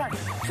 Like, all right, hold on,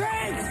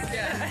 trends!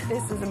 Yeah.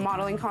 This is a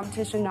modeling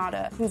competition, not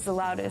a who's the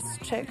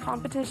loudest chick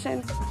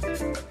competition. What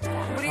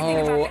do you think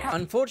about the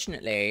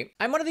Unfortunately,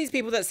 I'm one of these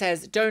people that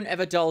says don't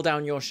ever dull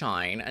down your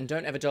shine and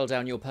don't ever dull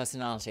down your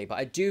personality, but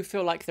I do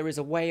feel like there is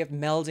a way of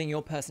melding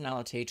your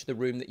personality to the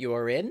room that you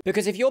are in.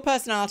 Because if your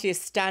personality is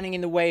standing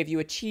in the way of you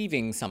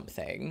achieving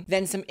something,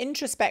 then some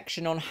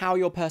introspection on how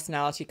your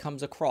personality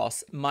comes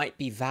across might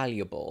be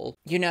valuable.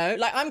 You know,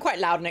 like I'm quite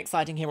loud and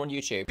exciting here on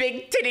YouTube.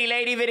 Big titty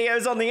lady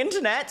videos on the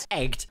internet.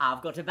 Egged.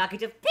 I've got a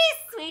bucket of piss,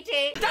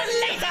 sweetie.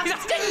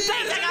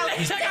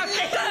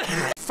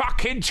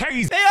 Fucking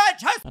cheese!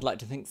 I'd like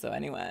to think so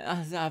anyway.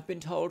 As I've been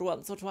told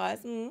once or twice.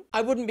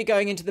 I wouldn't be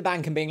going into the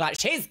bank and being like,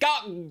 she's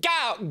got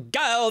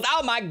girls.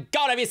 Oh my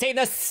God, have you seen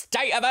the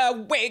state of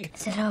her wig?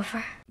 Is it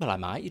over? Well, I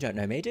might. You don't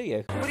know me, do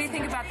you? What do you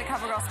think about the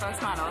CoverGirl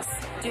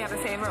spokesmodels? Do you have a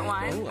favorite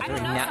one? Ooh, a I very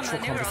don't know natural some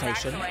of the new girls,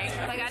 conversation.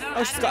 actually. Like, I don't,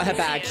 Oh, she's got her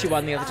bag. She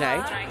won the other day.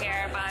 Right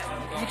here,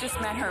 but you just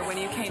met her when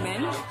you came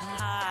in.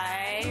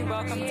 Hi,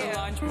 welcome to the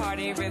launch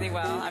party. Really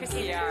well. I'm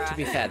Ciara. To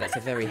be fair, that's a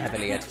very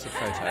heavily edited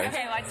photo.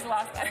 Okay, well, I just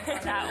lost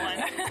that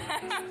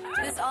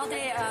one. This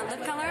all-day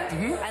lip color,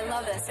 I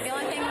love this. The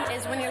only thing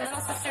is when your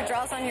little sister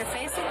draws on your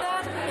face with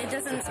that, it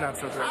doesn't... It's not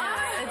so good.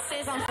 It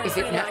stays on for Is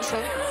it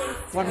natural?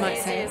 One might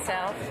say.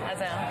 yourself as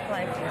a,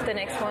 like, the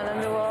next one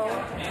on the wall.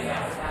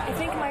 I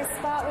think my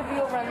spot would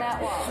be over on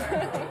that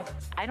wall.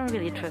 I don't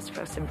really trust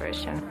first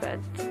impression, but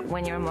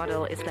when you're a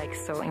model, it's like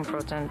so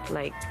important,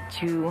 like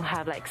to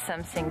have like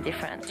something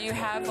different. Do you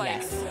have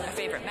like a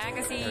favorite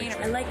magazine?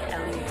 I like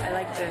Ellie. I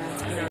like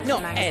the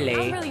Not magazine.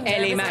 Ellie. I'm really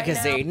Ellie nervous right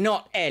magazine, now.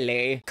 not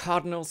Ellie.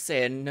 Cardinal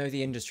sin. Know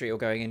the industry you're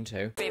going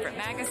into. Favorite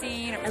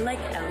magazine? I like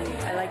Ellie.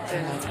 I like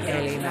the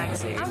Ellie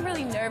magazine. I'm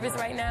really nervous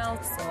right now,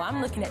 so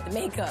I'm looking at the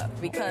makeup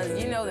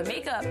because, you know, the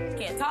makeup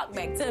can't talk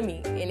back to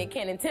me and it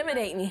can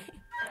intimidate me.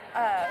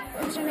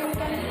 What's your name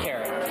again?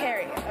 Carrie.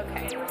 Carrie,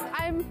 okay.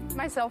 I'm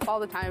myself all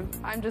the time.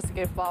 I'm just a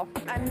goofball.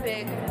 I'm a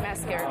big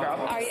mascara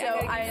girl.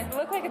 I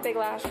look like a big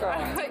lash girl,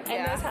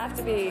 and those have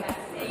to be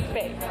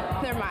big.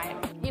 They're mine.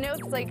 You know,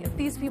 it's like if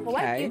these people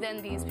like you,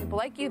 then these people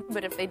like you.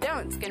 But if they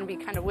don't, it's going to be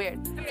kind of weird.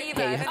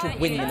 Yeah, you have to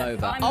win them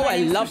over. Oh, I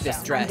love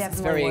this dress. It's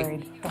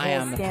very... I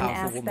am a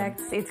powerful woman.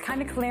 It's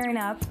kind of clearing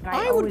up.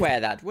 I would wear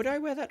that. Would I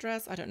wear that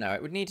dress? I don't know.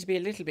 It would need to be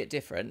a little bit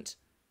different.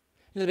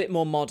 A little bit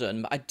more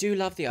modern, but I do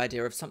love the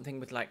idea of something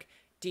with like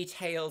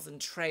details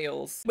and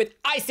trails. With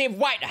icy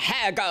white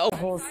hair, girl! The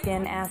whole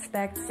skin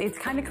aspect, it's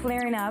kind of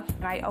clearing up.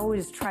 I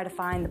always try to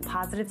find the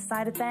positive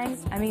side of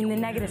things. I mean, the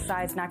negative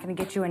side's not going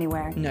to get you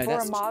anywhere. No, for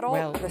that's... a model,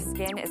 well, the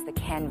skin is the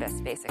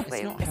canvas, basically.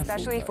 It's not her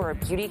Especially fault, for a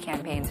beauty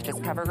campaign such as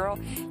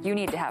CoverGirl, you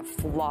need to have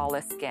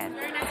flawless skin.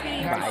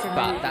 right,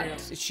 but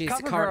that she's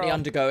currently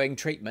undergoing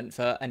treatment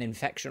for an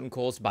infection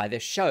caused by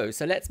this show.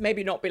 So let's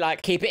maybe not be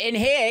like, keep it in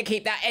here,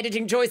 keep that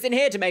editing choice in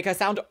here to make her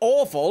sound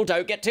awful.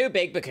 Don't get too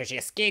big because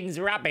your skin's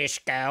rubbish,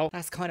 girl.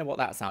 That's kind of what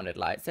that sounded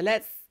like. So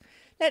let's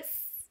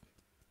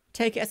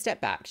take it a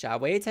step back, shall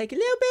we? Take a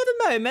little bit of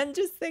a moment,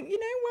 just think, you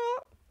know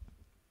what?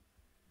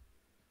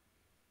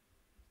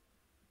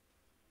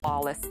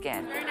 Flawless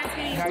skin.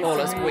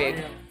 Flawless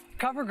wig.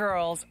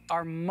 CoverGirls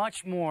are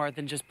much more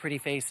than just pretty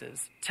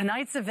faces.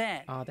 Tonight's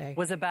event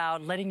was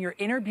about letting your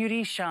inner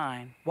beauty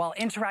shine while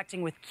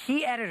interacting with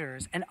key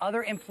editors and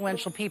other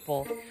influential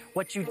people.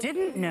 What you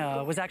didn't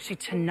know was actually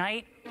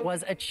tonight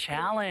was a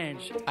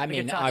challenge. I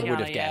mean, Look at I would have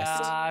Tatiana.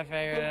 guessed. Yeah, I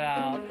figured it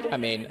out. I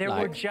mean, there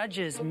like... were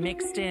judges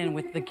mixed in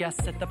with the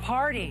guests at the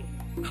party.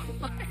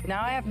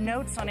 Now I have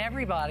notes on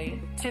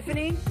everybody.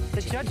 Tiffany,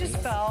 the judges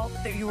felt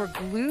that you were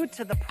glued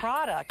to the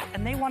product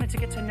and they wanted to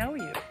get to know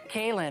you.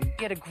 Kaylin, you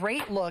had a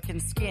great look and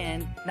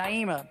skin.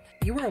 Naima,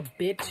 you were a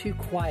bit too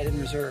quiet and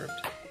reserved.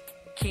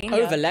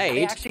 Kenya, Overlaid.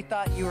 they actually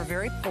thought you were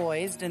very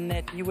poised and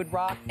that you would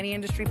rock any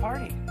industry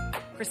party.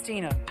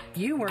 Christina,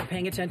 you weren't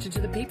paying attention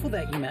to the people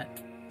that you met.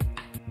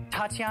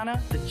 Tatiana,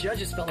 the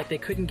judges felt like they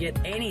couldn't get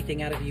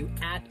anything out of you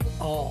at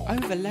all.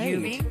 Overlaid.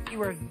 Yumi, you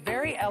were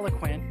very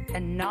eloquent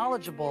and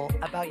knowledgeable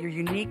about your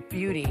unique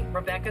beauty.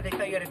 Rebecca, they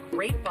thought you had a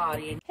great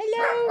body. And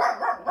hello.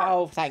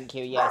 Oh, thank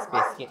you. Yes,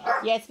 Biscuit.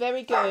 Yes,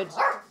 very good.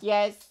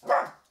 Yes.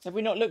 Have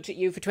we not looked at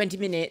you for 20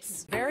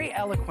 minutes? Very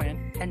eloquent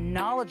and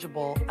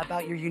knowledgeable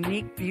about your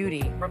unique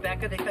beauty.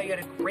 Rebecca, they thought you had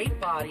a great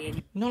body.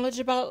 And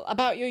knowledgeable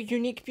about your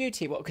unique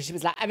beauty? What? Because she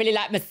was like, I really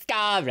like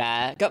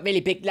mascara. Got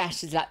really big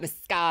lashes like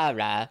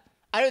mascara.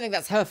 I don't think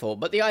that's her fault,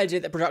 but the idea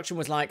that production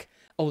was like,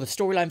 Oh, the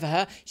storyline for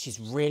her, she's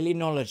really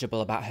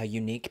knowledgeable about her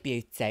unique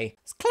beauty.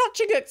 It's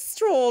clutching at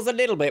straws a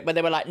little bit when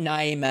they were like,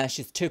 Naima,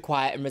 she's too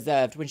quiet and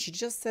reserved, when she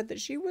just said that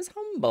she was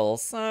humble.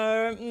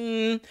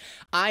 So,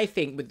 I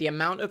think with the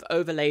amount of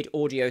overlaid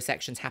audio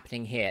sections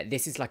happening here,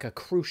 this is like a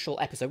crucial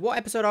episode. What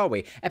episode are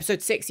we?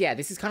 Episode 6, yeah,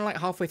 this is kind of like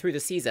halfway through the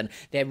season.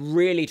 They're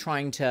really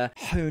trying to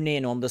hone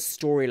in on the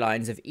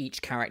storylines of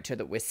each character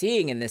that we're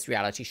seeing in this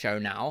reality show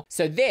now.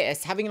 So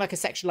this, having like a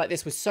section like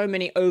this with so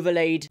many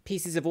overlaid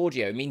pieces of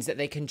audio means that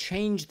they can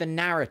change the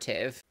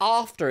narrative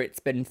after it's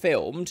been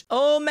filmed.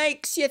 Oh,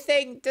 makes you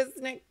think,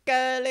 doesn't it,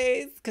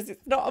 girlies? Because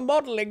it's not a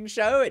modelling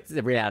show, it's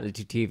a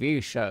reality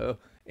TV show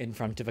in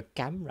front of a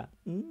camera.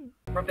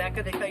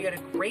 Rebecca, they thought you had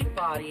a great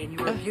body and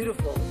you were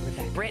beautiful.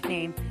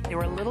 Brittany, they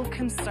were a little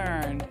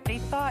concerned. They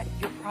thought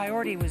your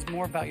priority was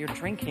more about your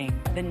drinking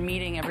than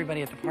meeting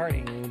everybody at the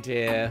party. Oh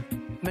dear.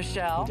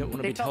 Michelle, you don't want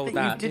to they be felt told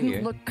that you do didn't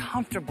you? look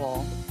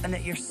comfortable and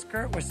that your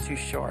skirt was too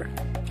short.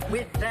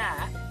 With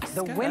that,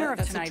 the winner of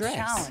That's a tonight's dress.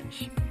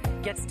 challenge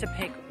gets to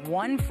pick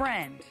one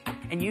friend,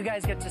 and you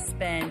guys get to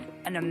spend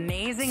an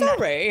amazing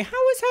Sorry, night.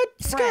 how is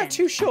her skirt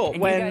too short And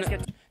you when guys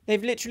get to-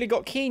 they've literally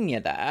got Kenya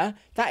there?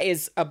 That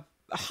is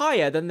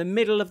higher than the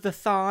middle of the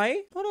thigh.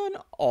 What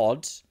an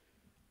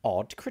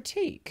odd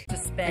critique. To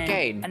spend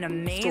Again, an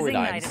amazing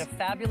night at a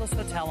fabulous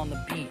hotel on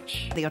the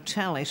beach. The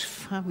hotel is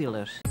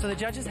fabulous. So the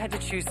judges had to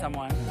choose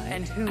someone,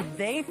 and who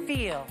they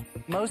feel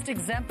most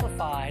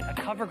exemplified a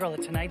cover girl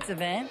at tonight's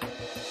event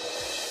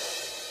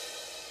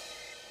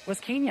was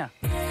Kenya.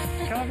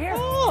 Come over here.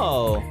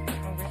 Oh,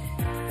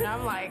 And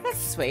I'm like, that's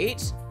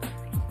sweet.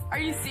 are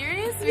you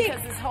serious?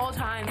 Because this whole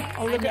time,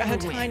 Oh, look I at her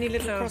never win. tiny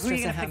little So who are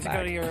you cross-dresser gonna pick to go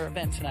handbag. to your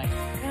event tonight?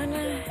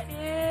 Gonna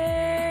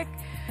pick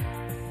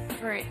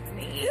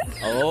Brittany.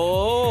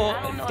 Oh,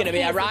 I don't know it's gonna if be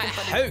a Kenya's right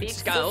looking for the big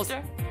hoot, girls.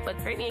 sister, but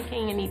Brittany and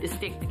Kenya need to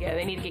stick together.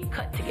 They need to get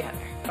cut together.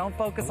 Don't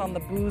focus on the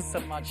booze so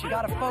much. You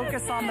gotta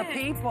focus on the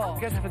people.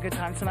 You guys have a good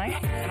time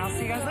tonight, and I'll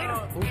see you guys later.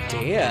 Oh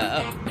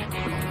dear.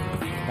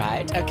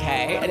 Right,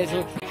 okay, a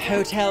little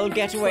hotel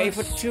getaway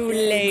for two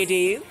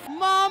ladies.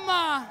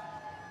 Mama,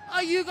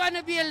 are you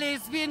gonna be a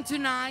lesbian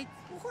tonight?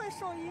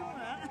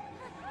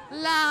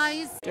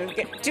 Lies. Don't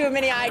get too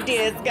many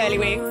ideas, girly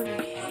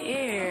winks.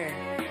 Here.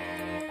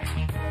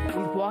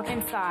 We walk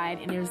inside,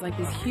 and there's like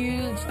this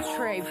huge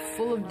tray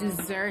full of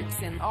desserts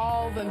and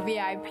all the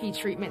VIP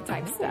treatment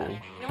type stuff.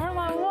 And we're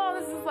like, whoa,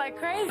 this is like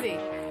crazy.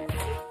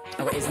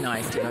 Oh, it is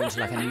nice to go into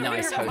like a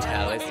nice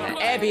hotel, isn't it?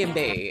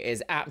 Airbnb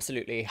is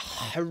absolutely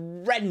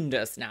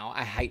horrendous now.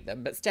 I hate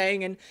them. But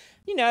staying in,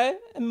 you know,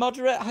 a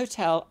moderate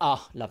hotel,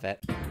 love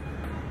it.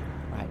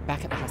 Right,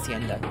 back at the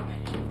hacienda.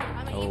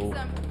 Oh.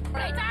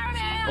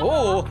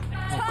 Oh,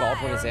 God,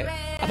 what is it?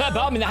 I've had a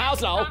bomb in the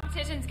house, lol.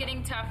 Competition's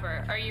getting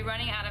tougher. Are you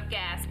running out of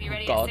gas? Be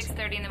ready God. at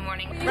 6:30 in the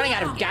morning. Running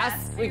out of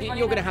gas? You're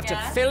going to have to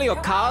fill your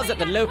cars at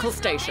the local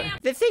station.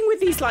 The thing with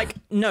these, like,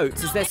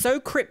 notes is they're so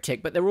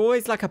cryptic, but they're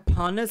always like a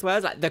pun as well.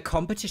 It's like, the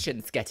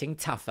competition's getting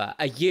tougher.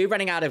 Are you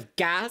running out of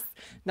gas?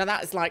 Now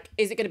that's like,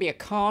 is it going to be a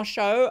car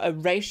show, a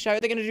race show?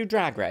 They're going to do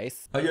drag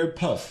race. Are you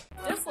puff?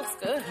 This looks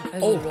good.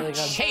 Oh,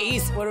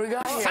 cheese! What do we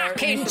got here?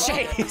 Fucking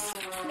cheese!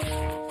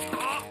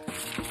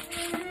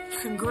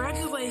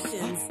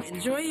 Congratulations!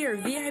 Enjoy your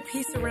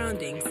VIP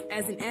surroundings.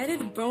 As an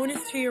added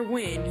bonus to your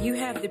win, you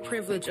have the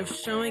privilege of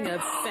showing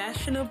up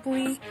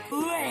fashionably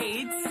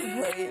late.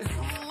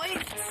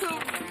 Late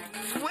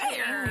to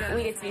where?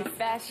 We get to be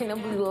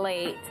fashionably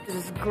late. This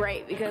is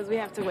great because we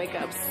have to wake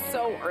up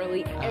so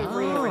early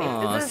every morning.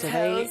 This is so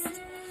they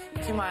toast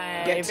to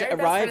my get to very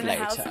best arrive friend in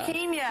the house, later.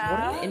 Kenya.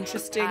 What an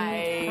interesting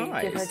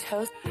I give her prize.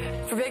 toast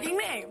for picking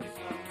me.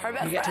 Her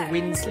best You get to friend.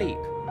 win sleep.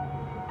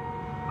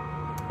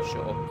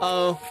 Sure.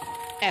 Oh,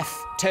 I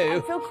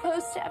F2. feel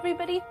close to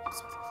everybody,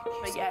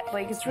 but yet,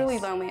 like, it's really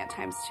lonely at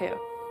times too.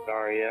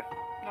 Sorry, yeah.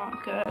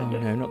 Not good. Oh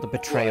no, not the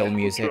betrayal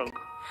music.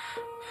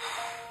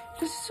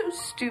 This is so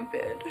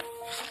stupid.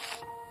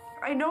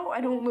 I know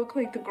I don't look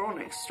like the girl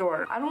next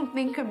door. I don't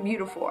think I'm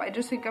beautiful. I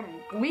just think I'm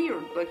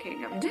weird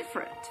looking. I'm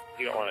different.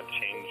 You don't want to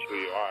change who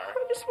you are.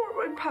 I just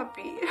want my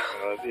puppy.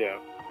 Yeah.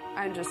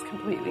 I'm just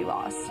completely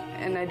lost,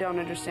 and I don't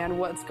understand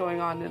what's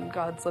going on in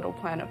God's little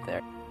plan up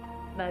there.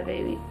 Bye,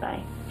 baby.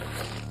 Bye.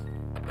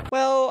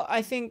 Well,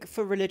 I think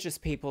for religious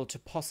people to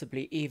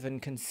possibly even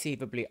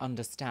conceivably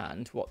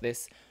understand what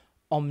this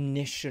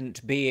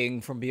omniscient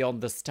being from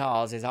beyond the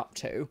stars is up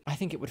to, I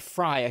think it would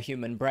fry a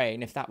human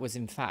brain if that was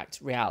in fact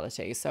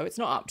reality. So it's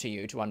not up to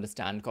you to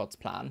understand God's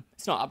plan.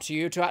 It's not up to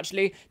you to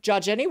actually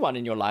judge anyone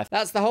in your life.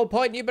 That's the whole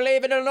point. You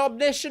believe in an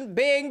omniscient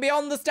being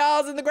beyond the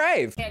stars in the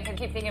grave. And to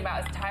keep thinking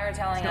about is Tyra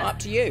telling It's not us up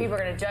to you. people are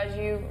going to judge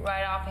you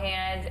right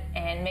offhand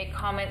and make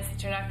comments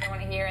that you're not going to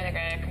want to hear, and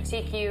they're going to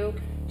critique you.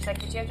 She's like,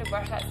 but you have to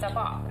brush that stuff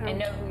off and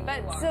know who you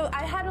are. So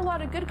I had a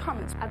lot of good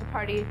comments at the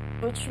party,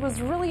 which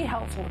was really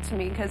helpful to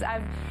me because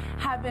I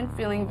have been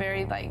feeling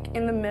very like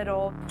in the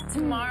middle.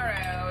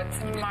 Tomorrow,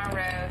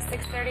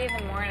 6:30 in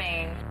the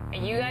morning. Are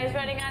you guys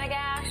running out of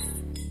gas?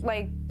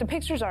 Like the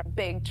pictures are a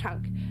big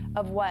chunk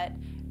of what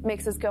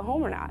makes us go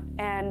home or not.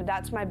 And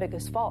that's my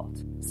biggest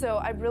fault. So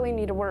I really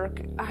need to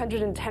work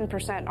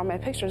 110% on my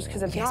pictures,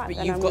 because if not, but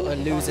then you've I'm got gonna a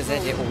be going loser's home.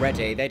 edit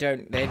already.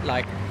 They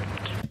like...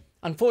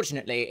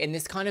 Unfortunately, in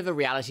this kind of a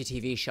reality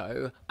TV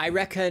show, I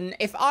reckon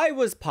if I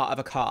was part of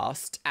a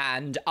cast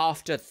and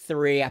after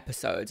 3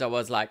 episodes I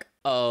was like,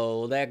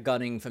 oh, they're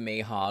gunning for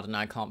me hard and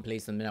I can't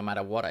please them no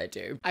matter what I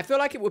do, I feel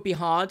like it would be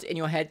hard in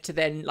your head to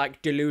then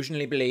like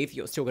delusionally believe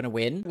you're still going to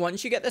win.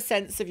 Once you get the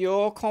sense of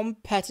your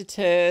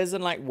competitors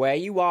and like where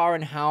you are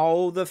and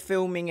how the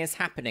filming is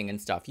happening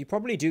and stuff, you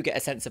probably do get a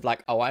sense of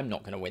like, oh, I'm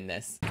not going to win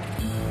this.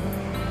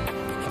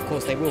 Of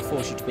course, they will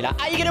force you to be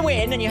like, are you gonna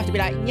win? And you have to be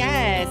like,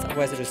 yes.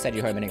 Otherwise, they'll just send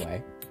you home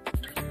anyway.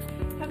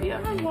 Have you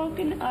ever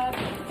woken up,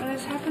 and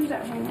this happens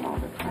at home all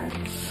the time,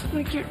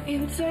 like your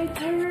insides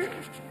hurt?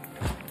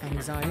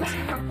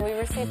 Anxiety. We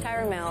received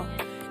Tyra mail.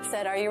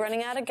 Said, are you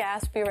running out of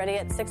gas? Be ready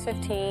at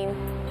 6:15.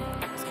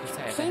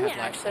 Kenya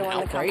actually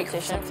won the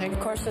competition. Of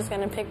course, was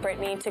going to pick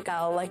Brittany to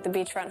go like the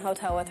beachfront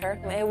hotel with her.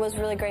 It was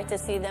really great to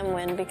see them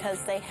win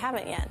because they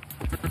haven't yet.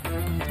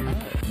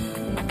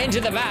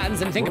 Into the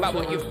vans and think about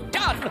what you've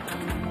done.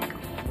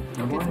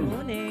 Good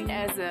morning.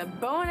 As a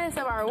bonus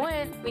of our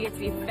win, we get to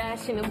be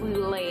fashionably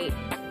late.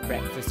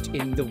 Breakfast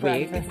in the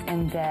wig. Breakfast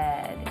in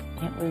bed.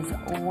 It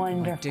was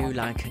wonderful. I do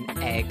like an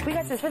egg. We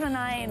got to spend the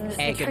night and just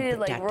be Egg and treated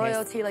like potatoes.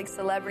 royalty, like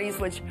celebrities,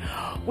 which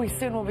we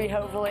soon will be,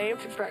 hopefully.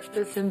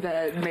 Breakfast in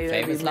bed. May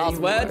there Famous be last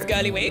many words, more.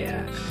 girly wig.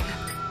 Yeah.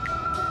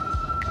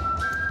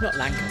 Not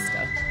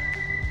Lancaster.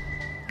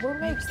 We're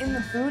like in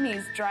the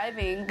boonies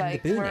driving,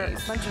 like boonies? we're a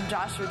bunch of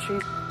Joshua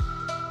trees.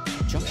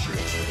 Joshua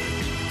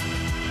Tree.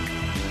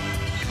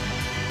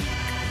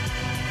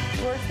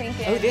 We're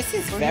thinking. Oh, this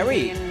is we're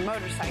very gonna be in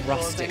motorcycles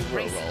rustic and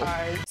race rural.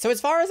 cars. So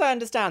as far as I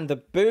understand, the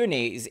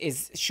boonies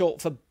is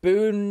short for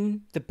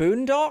the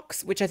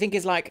boondocks, which I think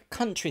is like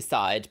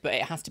countryside, but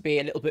it has to be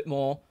a little bit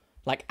more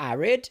like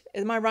arid.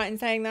 Am I right in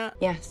saying that?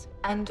 Yes,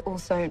 and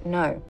also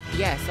no.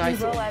 Yes, I We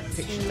sort roll of up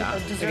pictured to that. a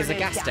Like it's a deserted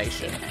gas gas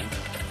station.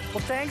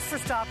 Well, thanks for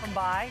stopping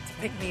by to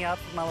pick me up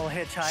with my little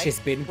hitchhike. She's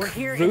been We're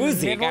here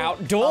cruising in the middle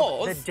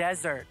outdoors. Of the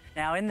desert.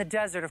 Now, in the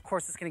desert, of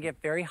course, it's going to get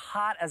very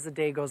hot as the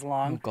day goes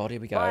along. Oh, God,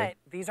 here we go. But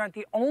these aren't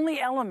the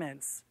only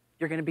elements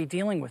you're going to be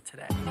dealing with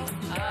today.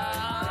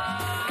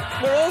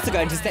 We're also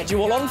going to set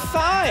you all on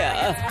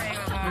fire.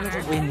 You're not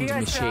a wind You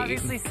guys machine. can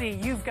obviously see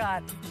you've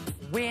got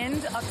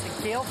wind up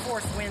to gale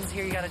force winds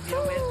here you got to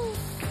deal with.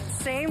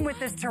 Same with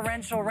this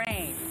torrential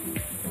rain.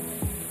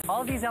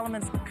 All of these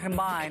elements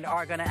combined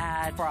are going to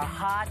add for a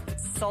hot,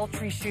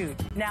 sultry shoot.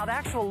 Now, the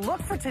actual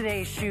look for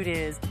today's shoot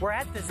is we're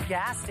at this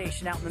gas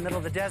station out in the middle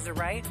of the desert,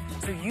 right?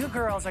 So you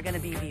girls are going to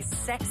be these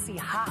sexy,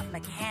 hot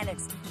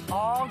mechanics,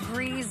 all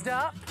greased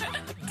up,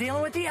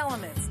 dealing with the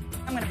elements.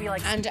 I'm going to be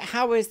like... And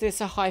how is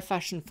this a high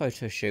fashion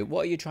photo shoot?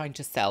 What are you trying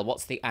to sell?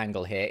 What's the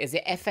angle here? Is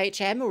it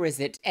FHM or is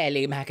it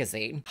Elle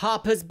magazine?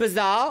 Harper's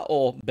Bazaar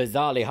or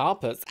Bizarrely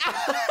Harper's?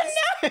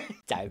 No!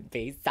 Don't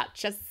be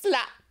such a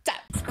slut.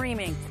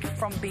 Screaming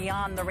from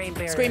beyond the rain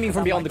barrier. Screaming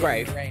from beyond the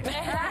grave.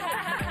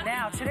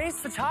 Now, today's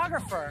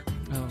photographer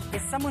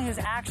is someone who's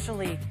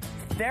actually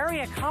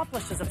very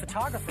accomplished as a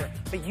photographer,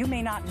 but you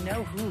may not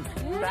know who.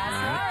 That's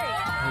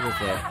right. Who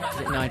is it?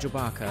 Is it Nigel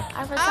Barker?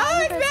 Our it's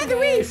photographer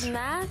today is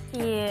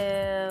Matthew.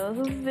 Matthew,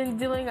 who's been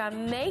doing our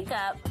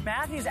makeup.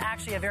 Matthew's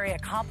actually a very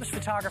accomplished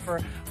photographer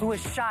who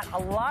has shot a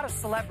lot of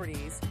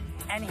celebrities,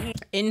 and he...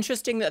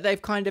 Interesting that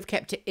they've kind of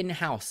kept it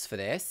in-house for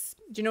this.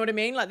 Do you know what I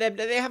mean? Like,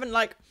 they haven't,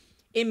 like,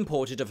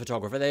 imported a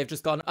photographer. They've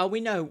just gone, oh,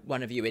 we know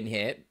one of you in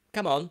here.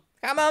 Come on.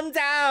 Come on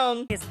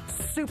down. He's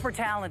super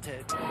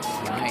talented.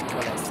 Right, well,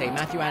 let's see.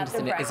 Matthew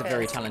Anderson is a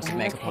very talented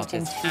makeup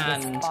artist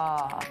and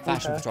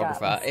fashion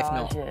photographer, if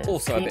not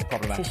also a bit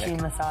problematic. Tissue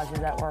massages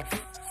that were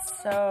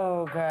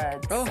so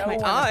good. Oh, so my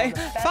wonderful. eye. The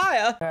best-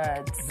 Fire.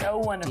 Good. So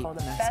wonderful.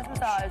 The best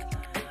massage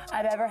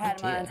I've ever had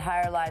in my dear.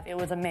 entire life. It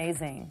was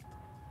amazing.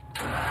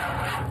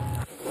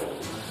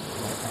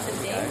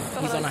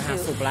 He's on a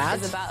Hasselblad.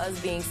 It's about us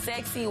being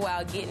sexy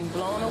while getting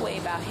blown away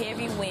by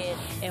heavy wind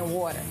and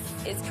water.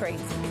 It's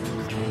crazy.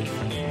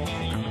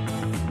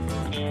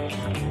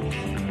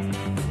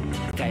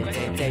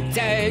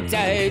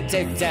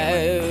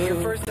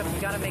 Your first step,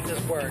 you gotta make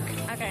this work.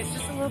 Okay, it's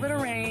just a little bit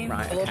of rain,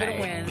 Right, a little bit okay. of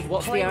wind.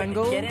 What's Play the with it,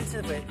 angle? Get into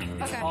it.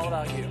 It's all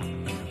about you.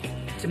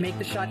 To make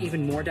the shot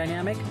even more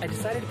dynamic, I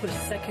decided to put a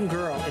second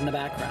girl in the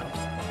background.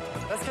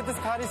 Let's get this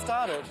party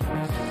started.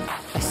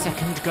 A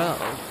second girl.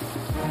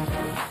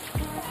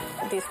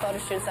 These photo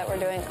shoots that we're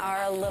doing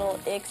are a little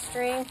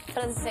extreme,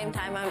 but at the same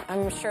time,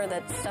 I'm sure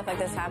that stuff like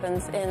this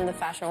happens in the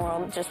fashion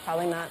world, just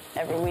probably not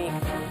every week.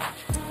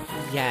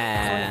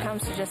 Yeah. So when it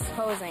comes to just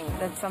posing,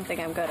 that's something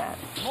I'm good at.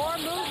 More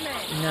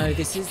movement. No,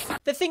 this is...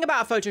 The thing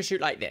about a photo shoot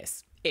like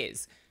this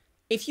is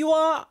If you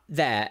are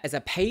there as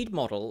a paid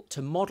model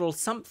to model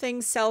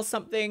something, sell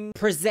something,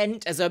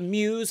 present as a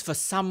muse for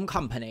some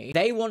company,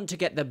 they want to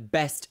get the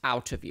best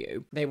out of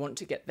you. They want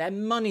to get their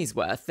money's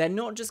worth. They're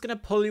not just going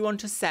to pull you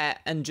onto set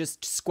and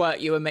just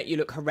squirt you and make you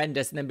look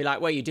horrendous and then be like,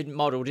 well, you didn't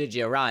model, did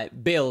you?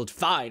 Right, build,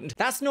 find.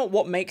 That's not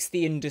what makes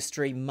the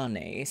industry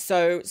money.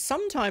 So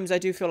sometimes I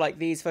do feel like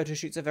these photo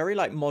shoots are very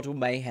like model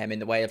mayhem in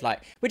the way of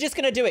like, we're just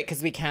going to do it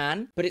because we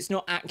can, but it's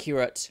not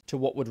accurate to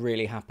what would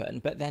really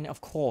happen. But then,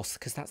 of course,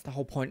 because that's the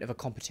whole point of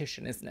a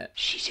competition, isn't it?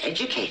 She's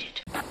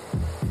educated.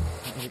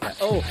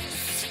 Oh,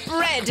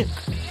 spread!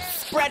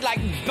 Spread like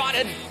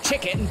buttered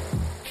chicken.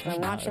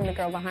 I'm watching the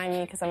girl behind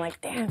me because I'm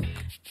like, damn,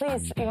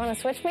 please, you want to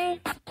switch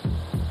me?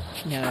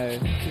 No,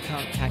 you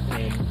can't tag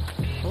me.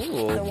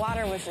 Ooh. The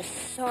water was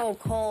just so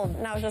cold,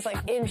 and I was just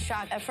like in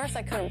shock. At first,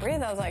 I couldn't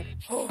breathe. I was like,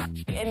 oh,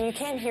 and you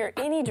can't hear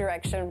any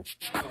direction.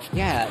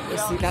 Yeah,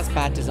 see, that's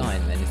bad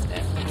design then, isn't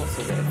it? What's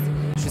it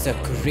with? She's a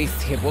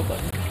greasy woman.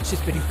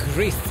 She's been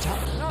greased up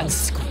and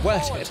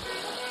squirted.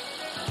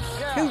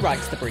 Who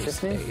writes the briefs,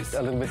 please?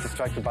 A little bit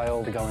distracted by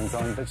all the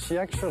goings-on, but she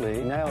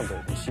actually nailed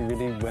it. And she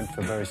really went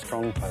for very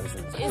strong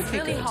poses. It's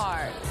really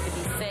hard to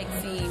be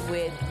sexy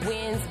with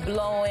winds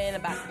blowing,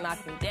 about to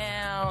knock me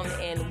down,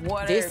 and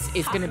water. This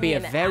is going to be a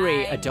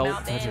very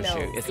adult photo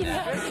shoot, isn't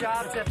it? Good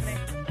job, Tiffany.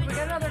 We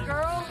got another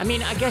girl? I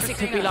mean, I guess it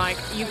could be like,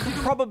 you could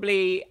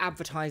probably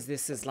advertise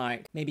this as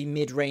like maybe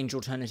mid-range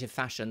alternative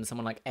fashion,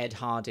 someone like Ed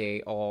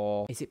Hardy,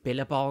 or is it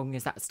Billabong?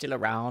 Is that still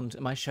around?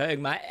 Am I showing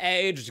my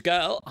age,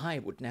 girl? I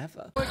would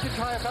never. We could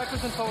try it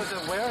backwards and forwards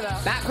and wear it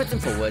out. Backwards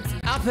and forwards,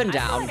 up and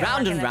down,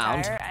 round and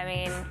round. I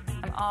mean,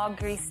 I'm all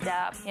greased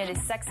up. You know,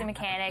 this sexy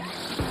mechanic.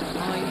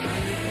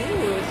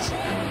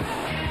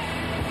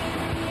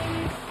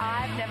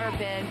 I've never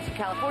been to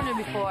California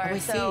before,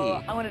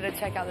 so I wanted to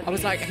check out the beach. I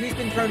was like, who's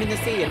been thrown in the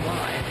sea and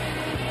why?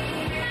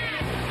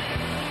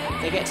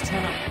 They get to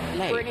turn up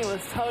late. Brittany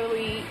was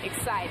totally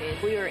excited.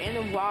 We were in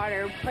the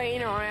water,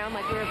 playing around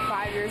like we were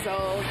 5 years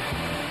old,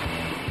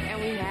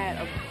 and we had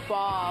a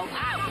ball.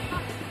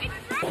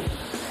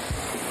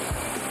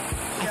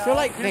 I feel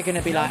like they're going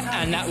to be like,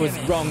 and that was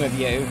wrong of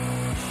you.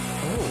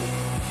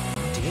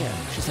 Oh, dear.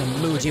 She's a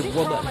moody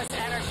woman,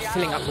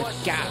 filling up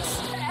with gas.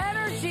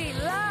 Energy,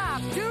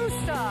 laugh, do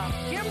stuff.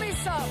 Give me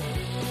some.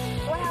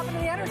 What happened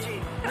to the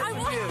energy? I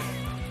want you.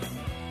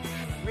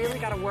 Really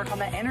got to work on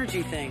that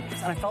energy thing.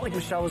 And I felt like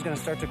Michelle was going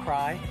to start to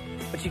cry.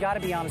 But you got to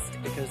be honest,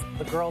 because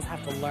the girls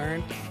have to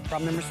learn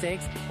from their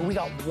mistakes. But we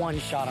got one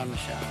shot on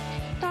Michelle.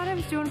 Thought I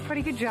was doing a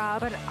pretty good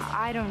job, but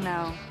I don't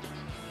know.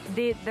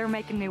 They're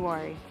making me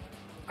worry.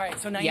 All right,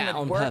 so now you have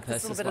to work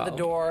this little bit of the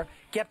door,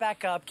 get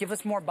back up, give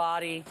us more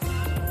body.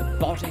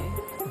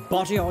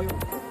 Body oil.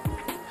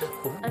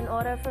 In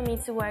order for me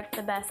to work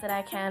the best that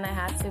I can, I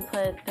have to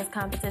put this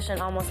competition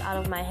almost out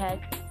of my head.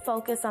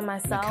 Focus on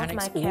myself, Mechanics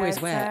my character.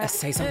 always wear a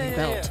say something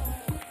belt.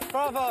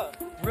 Bravo!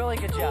 Really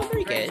good job.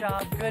 Very Great good.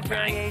 job. Good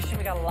variation.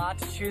 We got a lot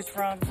to choose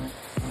from.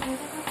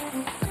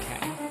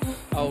 Okay.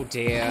 Oh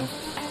dear.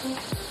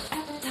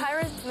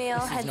 Tyra's meal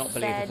had not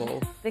said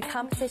believable. the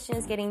competition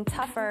is getting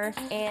tougher,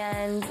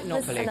 and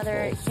Not this is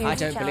another believable. I huge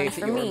don't believe challenge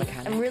that for you're a me.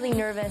 mechanic. I'm really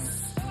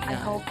nervous. I No.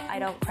 hope I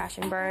don't crash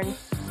and burn.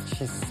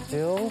 She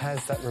still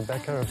has that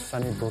Rebecca of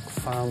Sunnybrook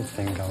Farm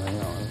thing going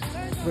on.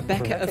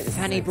 Rebecca of is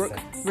Fannybrook.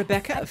 same-sex.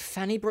 Rebecca of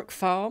Fannybrook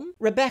Farm?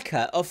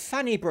 Rebecca of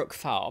Fannybrook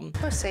Farm.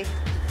 Pussy.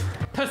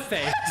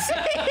 Pussy.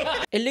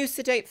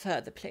 Elucidate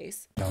further,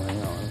 please.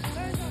 Going on.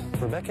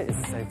 Rebecca is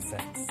safe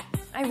sex.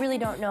 I really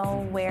don't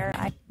know where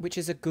I... Which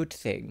is a good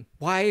thing.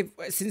 Why,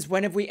 since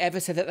when have we ever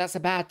said that that's a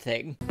bad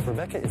thing?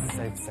 Rebecca is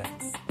safe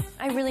sex.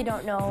 I really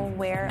don't know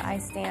where I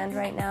stand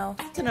right now.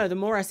 I don't know, the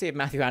more I see of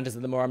Matthew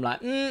Anderson, the more I'm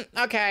like,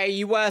 okay,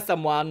 you were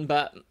someone,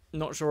 but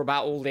not sure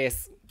about all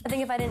this. I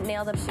think if I didn't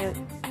nail the shoot,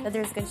 that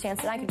there's a good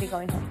chance that I could be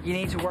going home. You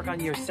need to work on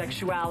your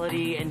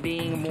sexuality and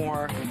being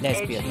more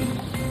Lesbian. edgy.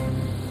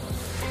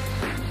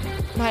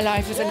 My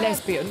life is a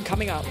lesbian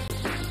coming up.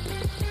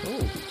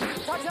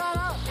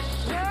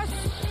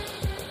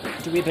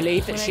 Do we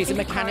believe that she's a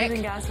mechanic? Cars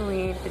and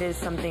gasoline, it is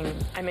something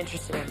I'm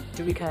interested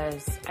in.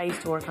 Because I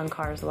used to work on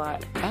cars a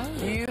lot. Oh,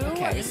 You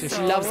okay, so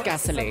she loves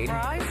gasoline.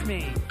 Surprise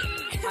me.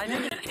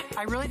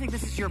 I really think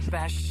this is your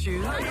best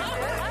shoot.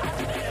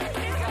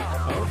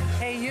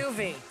 Hey,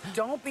 Yuvi,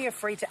 don't be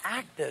afraid to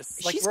act this.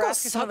 She's we're got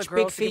asking some of the such big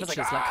girls to give us,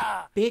 features,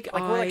 "Ah!" big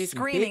like we're like eyes,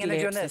 screaming big and they're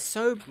doing lips. this.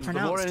 They're so The more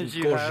pronounced. energy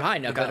you have,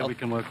 Gorgina the better girl. we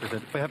can work with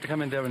it. We have to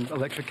come in there and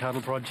electric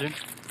cattle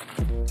project.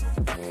 We're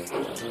not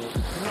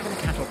going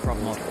to cattle prop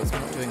models. We're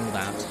not doing all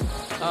that.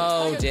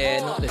 Oh dear,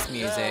 not this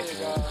music.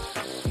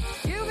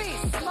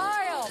 Yuvi,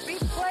 smile, be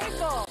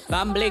playful.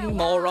 Bumbling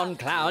moron,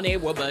 clowny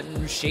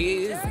woman.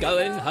 She's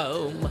going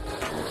home.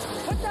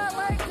 Put that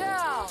leg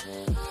down.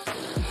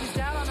 She's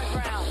down on the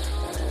ground.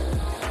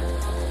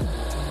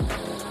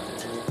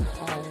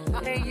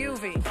 Hey,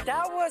 Yuvi,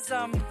 that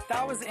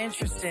was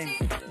interesting.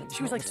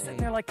 She was like sitting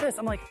there like this.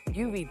 I'm like,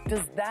 Yuvi,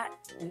 does that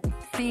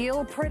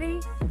feel pretty?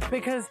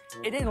 Because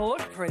it didn't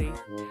look pretty.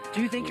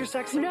 Do you think you're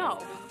sexy? No.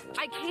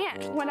 I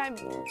can't. When I'm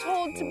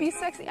told to be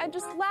sexy, I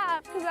just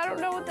laugh because I don't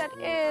know what that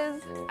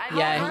is.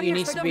 Yeah, you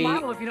need to be...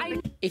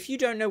 If you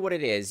don't know what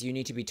it is, you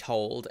need to be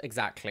told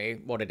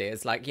exactly what it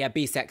is. Like, yeah,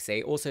 be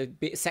sexy. Also,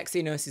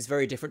 sexiness is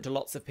very different to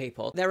lots of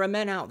people. There are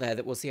men out there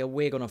that will see a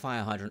wig on a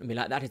fire hydrant and be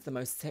like, that is the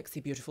most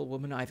sexy, beautiful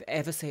woman I've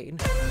ever seen.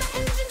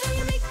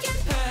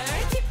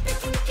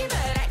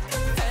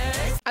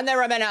 And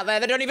there are men out there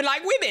that don't even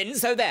like women,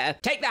 so there.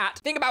 Take that.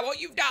 Think about what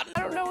you've done.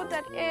 I don't know what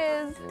that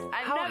is.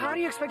 How do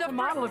you expect to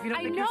model if you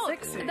don't think you're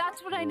sexy?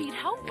 That's what I need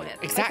help with.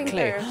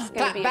 Exactly. I think there's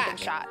going to be a good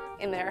shot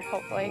in there,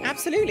 hopefully.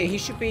 Absolutely. He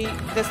should be...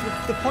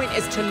 The point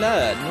is to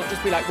learn, not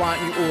just be like, why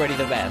aren't you already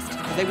the best?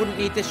 Because they wouldn't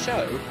need this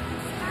show.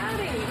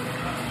 Howdy.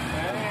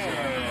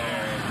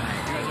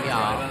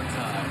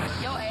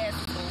 Yeah. Your ass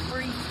is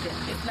freezing.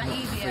 It's not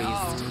easy at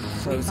all.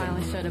 We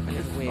finally showed up at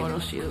this photo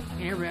shoot.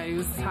 Everybody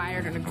was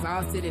tired and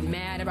exhausted and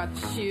mad about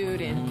the shoot,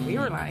 and we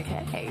were like,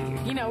 hey,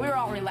 you know, we were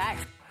all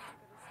relaxed.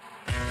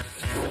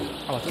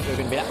 Oh, I thought we were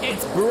going to be like,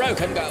 it's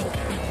broken, girl.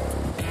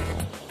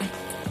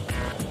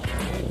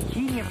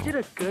 Kenia did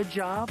a good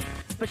job,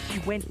 but she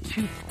went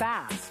too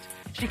fast.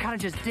 She kind of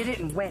just did it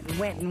and went and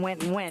went and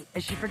went and went.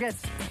 And she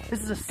forgets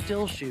this is a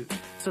still shoot.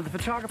 So the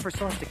photographer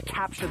still has to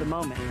capture the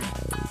moment.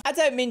 I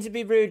don't mean to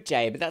be rude,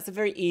 Jay, but that's a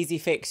very easy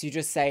fix. You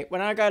just say, when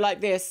I go like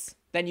this,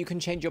 then you can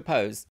change your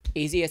pose.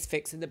 Easiest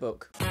fix in the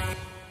book.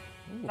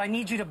 I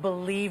need you to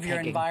believe your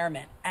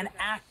environment and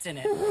act in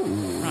it.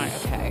 Right,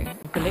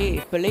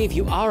 okay. Believe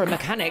you are a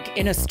mechanic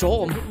in a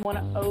storm. I didn't want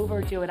to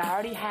overdo it. I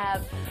already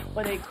have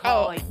what they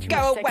call too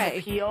much sex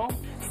appeal.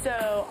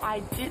 So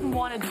I didn't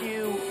want to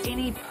do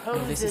any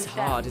poses this is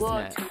hard, that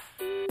looked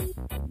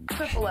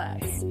triple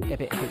X. A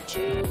bit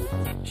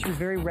hoochie. She was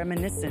very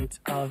reminiscent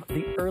of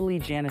the early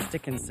Janice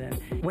Dickinson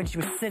when she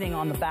was sitting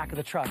on the back of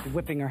the truck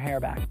whipping her hair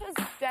back. This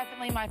is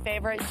definitely my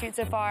favorite shoot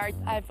so far.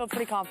 I feel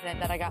pretty confident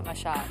that I got my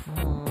shot.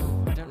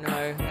 I don't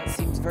know. That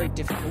seems very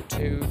difficult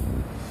to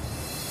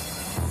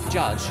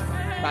judge.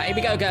 Right, here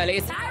we go,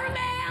 girlies.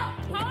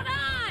 Hold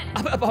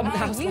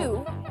Now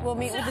you will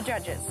meet with the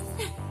judges.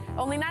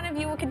 Only 9 of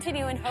you will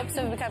continue in hopes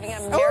of becoming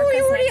America's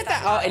you already Next had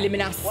that. Top Oh,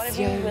 elimination. One of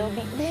you will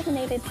be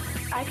eliminated.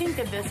 I think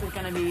that this is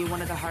going to be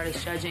one of the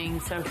hardest judging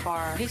so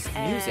far. This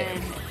music.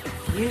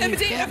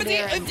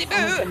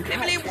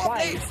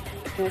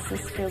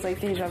 This feels like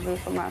deja vu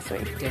from last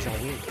week. Deja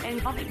vu. And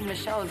I don't think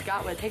Michelle has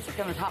got what it takes to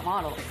become a top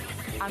model.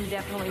 I'm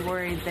definitely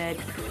worried that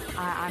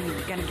I'm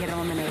going to get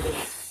eliminated.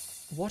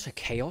 What a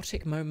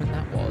chaotic moment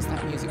that was.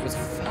 That music was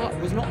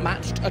not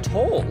matched at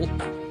all.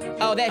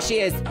 Oh, there she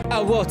is.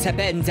 A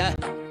waterbender.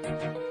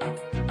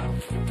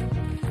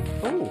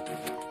 Ooh.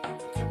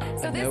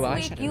 So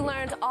this week you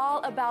learned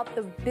all about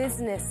the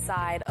business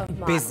side of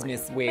modeling.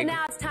 Business wig. But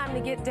now it's time to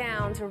get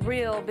down to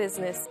real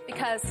business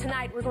because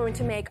tonight we're going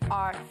to make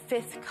our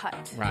 5th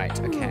cut. Right,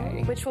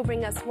 okay. Which will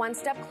bring us one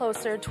step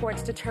closer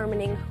towards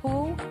determining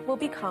who will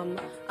become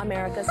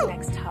America's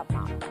next top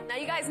model. Now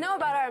you guys know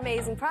about our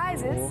amazing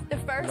prizes. The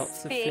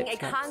first being a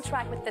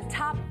contract with the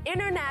top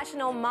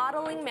international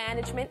modeling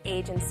management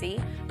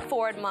agency,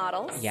 Ford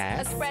Models.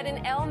 Yes. A spread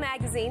in Elle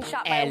magazine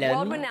shot by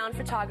world-renowned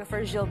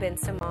photographer Gilles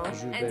Ben-Simon.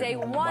 And a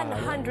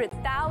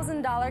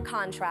 $100,000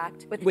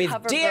 contract with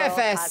CoverGirl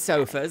DFS podcast.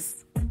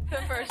 sofas. The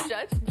first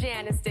judge,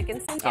 Janice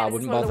Dickinson. I Janice is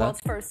wouldn't one of the bother.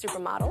 world's first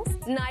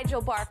supermodels.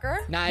 Nigel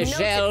Barker.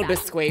 Nigel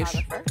Biscuit.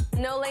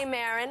 Nole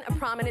Marin, a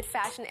prominent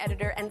fashion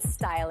editor and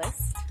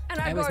stylist. And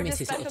our I was gorgeous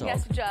Mrs. special Hotdog.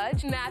 guest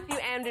judge, Matthew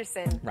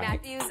Anderson. Right.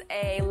 Matthew's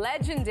a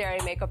legendary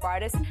makeup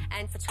artist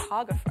and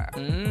photographer.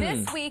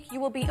 This week, you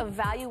will be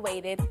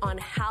evaluated on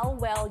how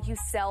well you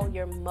sell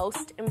your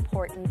most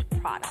important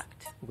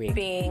product. Wig.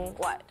 Being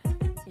what?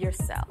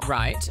 Yourself.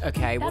 Right,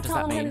 okay, what does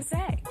that mean? That's all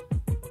I'm gonna say.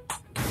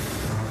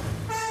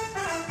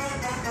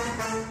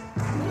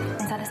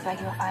 Inside this bag,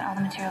 you will find all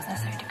the materials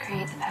necessary to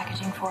create the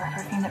packaging for a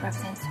perfume that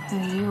represents who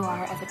you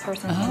are as a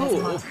person in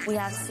this month. We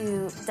have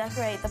to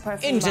decorate the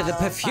perfume Into the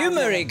bottle,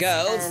 perfumery, 5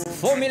 girls. minutes, and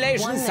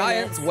Formulation 1 minute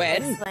science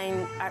when?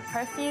 Explain our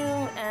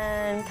perfume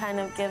and kind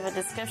of give a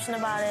description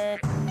about it.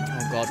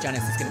 Oh God,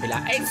 Janice is going to be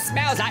like, it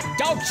smells like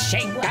dog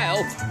shit,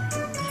 girl.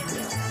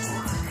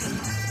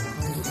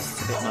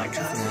 It's a bit much,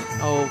 isn't it?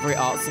 Oh, very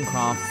arts and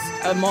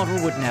crafts. A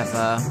model would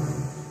never.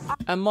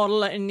 A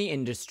model in the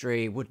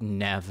industry would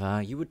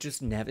never. You would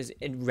just never. It's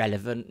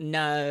irrelevant.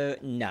 No,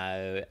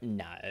 no,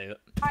 no.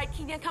 All right,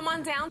 Kenya, come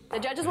on down. The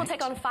judges will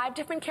take on 5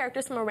 different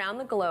characters from around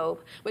the globe,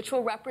 which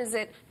will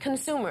represent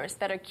consumers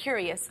that are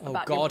curious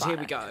about your God, product. here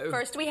we go.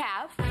 First, we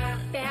have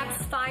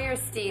Babs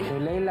Firestein.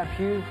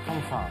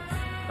 from France.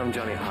 I'm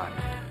Johnny Hart.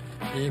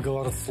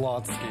 Igor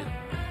Slotsky.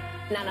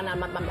 No,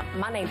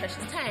 my name's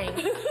Precious Tang.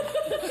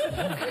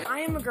 I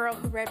am a girl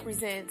who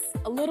represents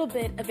a little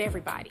bit of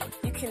everybody.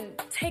 You can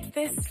take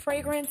this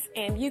fragrance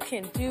and you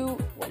can do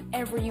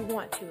whatever you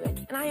want to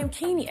it. And I am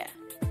Kenya.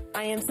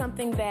 I am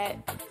something that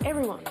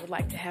everyone would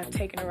like to have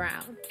taken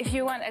around. If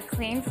you want a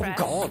clean, fresh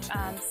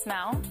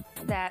smell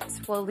that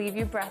will leave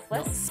you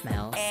breathless. Not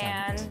smell,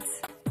 and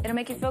it'll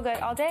make you feel good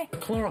all day.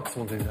 Clorox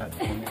will do that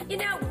for me. You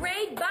know,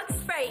 Raid Bug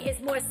Spray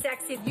is more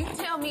sexy. You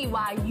tell me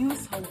why you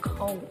so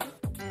cold.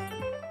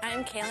 I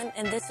I'm Kaylin,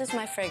 and this is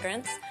my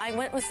fragrance. I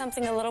went with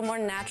something a little more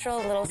natural,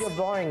 a little... You're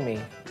boring me.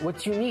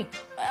 What's unique?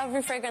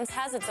 Every fragrance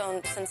has its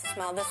own sense of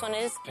smell. This one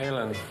is...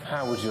 Kaylin,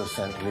 how would your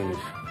scent leave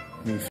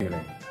me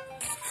feeling?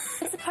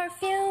 It's a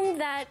perfume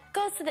that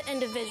goes to the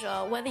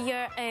individual, whether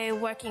you're a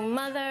working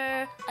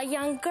mother, a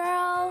young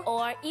girl,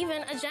 or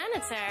even a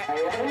janitor.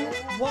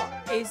 What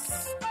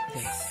is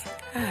this?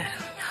 I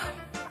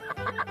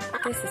don't know.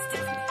 This is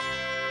Tiffany.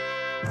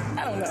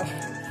 I don't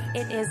know.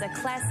 It is a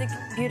classic,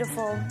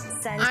 beautiful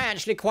scent. I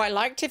actually quite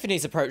like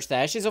Tiffany's approach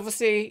there. She's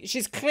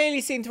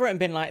clearly seen through it and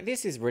been like,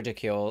 this is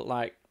ridicule.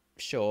 Like,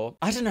 sure.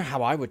 I don't know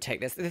how I would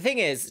take this. The thing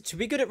is, to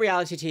be good at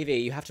reality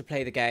TV, you have to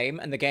play the game,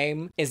 and the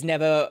game is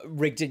never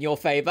rigged in your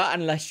favor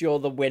unless you're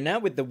the winner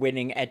with the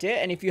winning edit.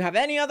 And if you have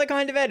any other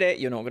kind of edit,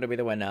 you're not going to be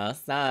the winner.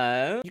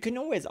 So you can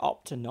always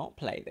opt to not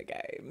play the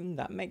game.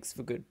 That makes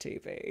for good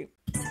TV.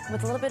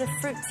 With a little bit of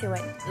fruit to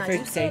it. Now,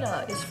 you said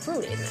it's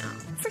fruited now.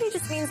 Fruity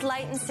just means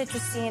light and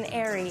citrusy and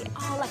airy.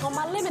 Oh, like on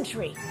my lemon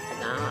tree.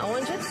 Nah,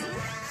 oranges?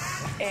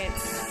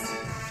 It's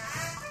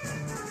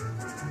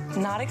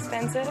not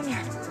expensive,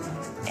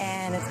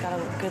 and it's got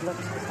a good look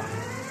to the car.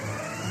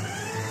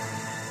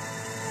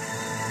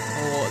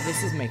 Oh,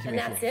 this is making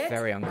me feel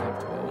very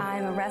uncomfortable.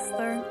 I'm a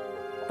wrestler,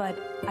 but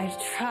I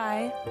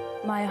try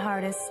my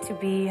hardest to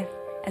be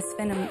as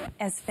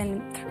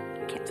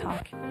can't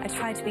talk. I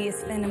try to be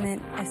as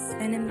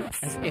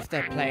if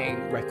they're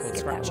playing record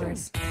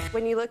scratches.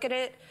 When you look at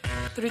it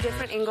through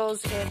different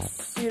angles,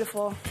 it's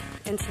beautiful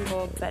and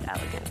simple but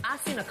elegant. I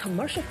seen a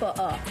commercial for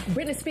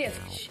Britney Spears.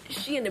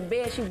 She in the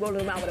bed, she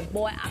rolling around with a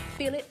boy. I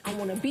feel it. I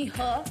want to be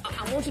her.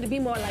 I want you to be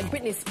more like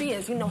Britney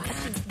Spears. You know how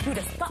she do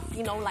the stuff.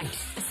 You know, like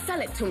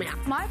sell it to me.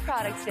 My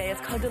product today is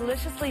called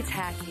Deliciously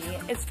Tacky.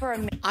 It's for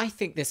a. I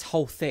think this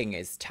whole thing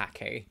is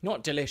tacky.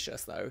 Not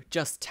delicious though,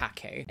 just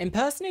tacky.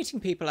 Impersonating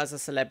people as a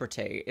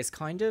celebrity is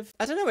kind of,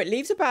 I don't know, it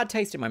leaves a bad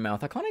taste in my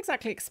mouth. I can't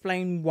exactly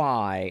explain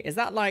why. Is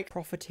that like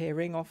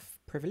profiteering off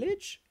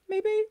privilege?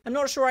 Maybe? I'm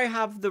not sure I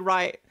have the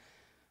right,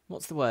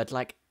 what's the word,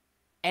 like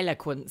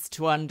eloquence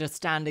to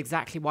understand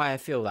exactly why I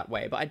feel that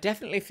way, but I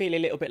definitely feel a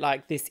little bit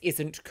like this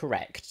isn't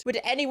correct. Would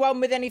anyone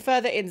with any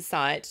further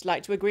insight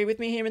like to agree with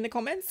me here in the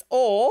comments,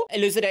 or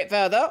elucidate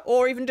further,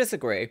 or even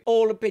disagree?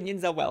 All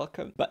opinions are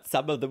welcome, but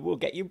some of them will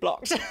get you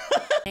blocked.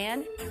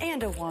 Man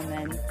and a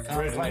woman.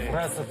 Sounds like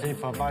recipe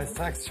for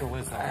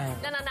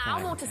bisexualism. No.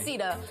 I want to see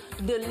the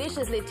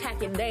deliciously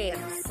tacky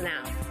dance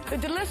now. The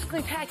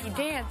deliciously tacky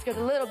dance goes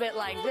a little bit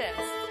like this.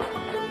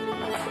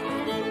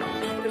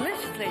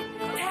 Deliciously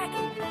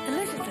tacky.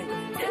 Deliciously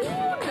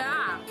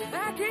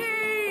tacky.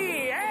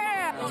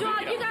 Yeah.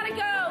 John, you gotta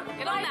go.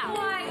 Get on now.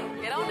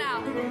 Get on now.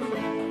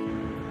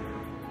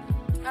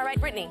 All right,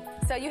 Brittany.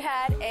 So you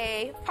had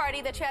a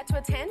party that you had to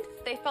attend.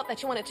 They felt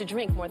that you wanted to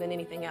drink more than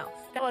anything else.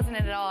 That wasn't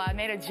it at all. I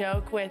made a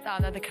joke with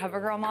the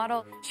CoverGirl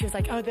model. She was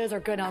like, oh, those are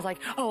good. And I was like,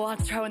 oh,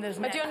 let's try one of those.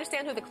 But do you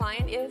understand who the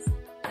client is?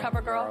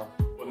 CoverGirl?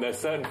 Well, there's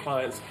certain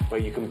clients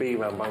where you can be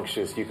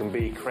rambunctious, you can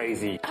be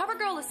crazy.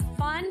 CoverGirl is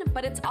fun,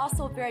 but it's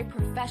also very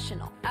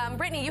professional.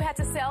 Brittany, you had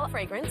to sell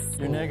fragrance.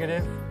 You're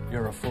negative,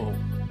 you're a fool.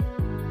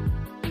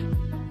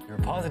 You're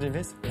a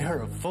positivist,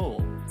 you're a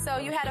fool. So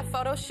you had a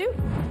photo shoot.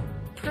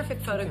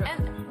 Perfect photograph.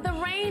 And the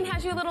rain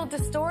has you a little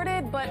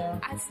distorted, but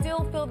I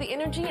still feel the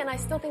energy and I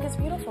still think it's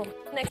beautiful.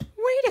 Next.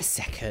 Wait a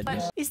second.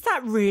 Is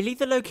that really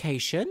the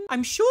location?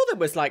 I'm sure there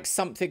was like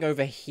something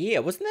over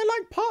here. Wasn't there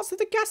like parts of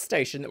the gas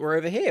station that were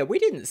over here? We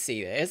didn't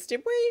see this,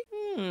 did we?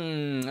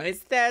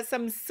 Is there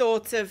some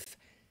sort of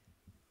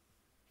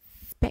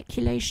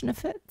speculation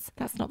afoot?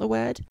 That's not the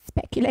word.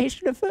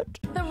 Speculation afoot.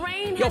 The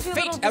rain Your has you a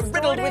little feet are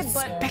riddled distorted, with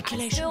but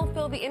speculation. I still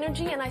feel the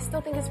energy and I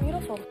still think it's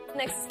beautiful.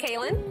 Next is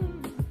Kaylin.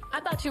 I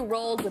thought you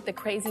rolled with the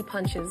crazy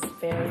punches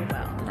very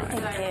well.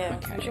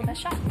 Thank you. Here's your best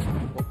shot.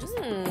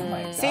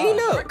 See,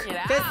 look.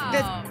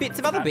 There's bits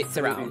of other bits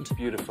around.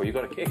 Beautiful. You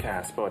got a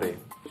kick-ass body.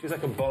 She's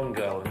like a Bond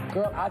girl.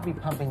 Girl, I'd be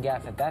pumping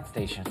gas at that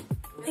station.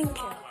 Thank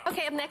you.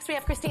 Okay, up next we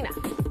have Christina.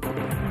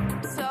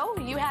 So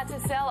you had to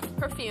sell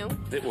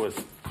perfume. It was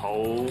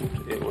cold.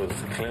 It was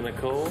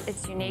clinical.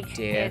 It's unique.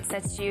 Dear. It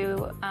sets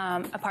you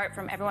apart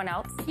from everyone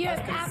else. You have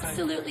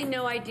absolutely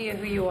no idea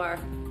who you are.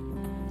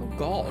 Oh,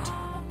 God.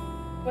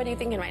 What are you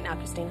thinking right now,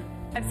 Christina?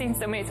 I've seen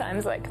so many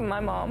times, like, my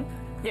mom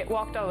get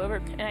walked all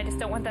over, and I just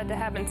don't want that to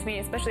happen to me,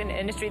 especially in an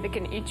industry that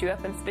can eat you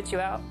up and spit you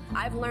out.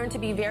 I've learned to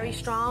be very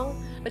strong,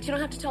 but you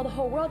don't have to tell the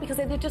whole world because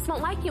they just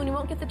won't like you and you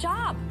won't get the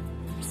job.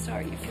 I'm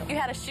sorry you feel. You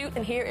had a shoot,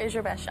 and here is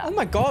your best shot. Oh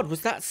my God,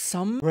 was that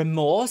some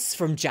remorse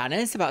from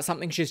Janice about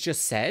something she's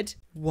just said?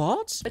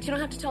 What? But you don't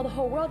have to tell the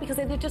whole world because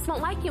they just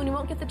won't like you and you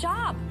won't get the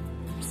job.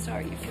 I'm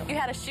sorry you feel. You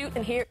had a shoot,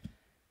 and here.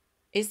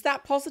 Is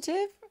that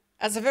positive?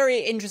 That's a very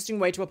interesting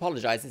way to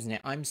apologise, isn't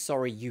it? I'm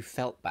sorry you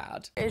felt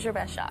bad. Here's your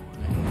best shot.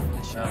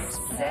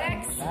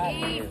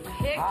 Sexy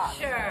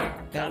picture.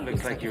 That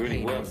looks like you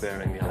really were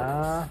bearing the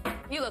arms.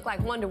 You look like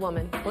Wonder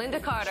Woman. Linda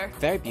Carter.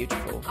 Very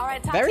beautiful. All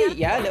right, Tatiana.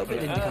 Yeah, a little bit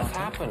What Linda on earth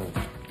Carter.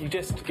 happened? You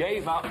just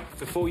gave up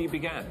before you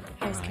began.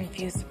 I was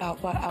confused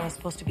about what I was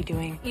supposed to be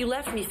doing. You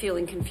left me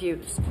feeling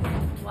confused.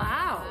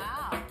 Wow.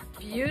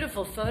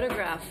 beautiful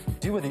photograph.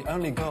 You were the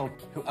only girl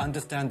who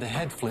understand the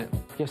head flip.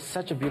 You have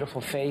such a beautiful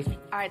face.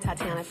 All right,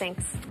 Tatiana,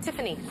 thanks.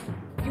 Tiffany.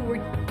 You were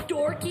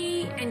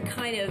dorky and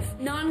kind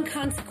of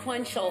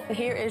non-consequential.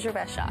 Here is your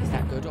best shot. Is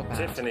that good or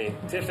bad?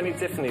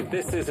 Tiffany,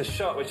 this is a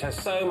shot which has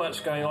so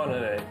much going on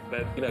in it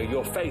that, you know,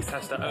 your face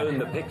has to own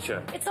the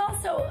picture. It's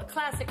also a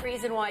classic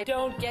reason why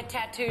don't get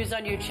tattoos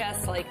on your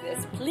chest like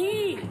this,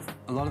 please.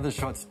 A lot of the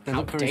shots, they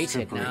look very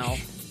Outdated now.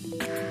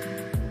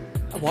 stripperish.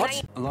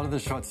 What? A lot of the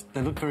shots,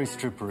 they look very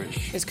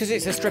stripperish. It's because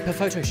it's a stripper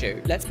photo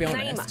shoot, let's be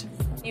honest.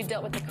 Naima, you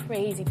dealt with the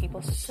crazy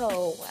people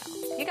so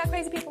well. You got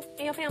crazy people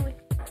in your family?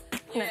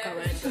 No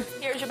comment.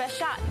 Here's your best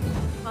shot.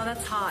 Oh,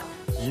 that's hot.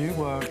 You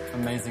were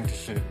amazing to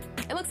shoot.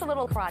 It looks a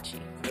little crotchy.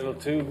 A little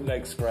too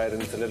leg spread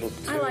and it's a little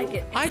too... I like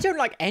it. I don't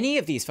like any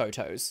of these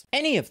photos.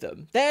 Any of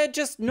them. They're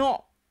just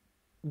not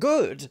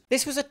good.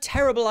 This was a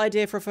terrible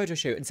idea for a photo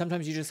shoot, and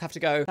sometimes you just have to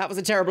go, that was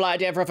a terrible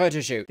idea for a photo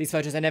shoot. These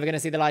photos are never going to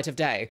see the light of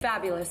day.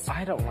 Fabulous.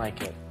 I don't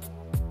like it.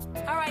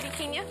 Alrighty,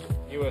 Kenya.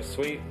 You were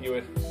sweet, you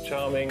were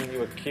charming, you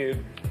were cute.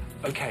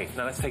 Okay,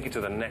 now let's take it to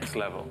the next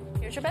level.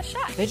 Here's your best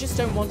shot. They just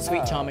don't want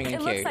sweet, charming, and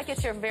It cute. looks like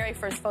it's your very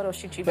first photo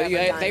shoot you've But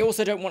ever done. they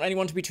also don't want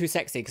anyone to be too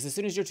sexy, because as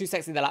soon as you're too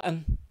sexy, they're like,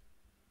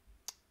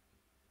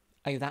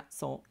 are you that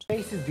sort?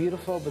 Face is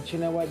beautiful, but you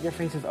know what? Your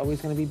face is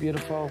always going to be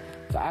beautiful.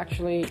 So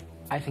actually,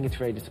 I think it's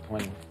very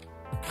disappointing.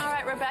 All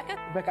right, Rebecca.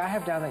 Rebecca, I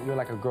have down that you're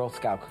like a Girl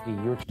Scout cookie.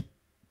 You're...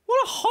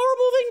 What a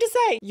horrible thing to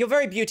say! You're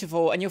very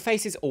beautiful, and your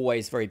face is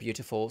always very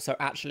beautiful, so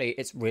actually,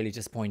 it's really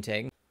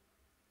disappointing.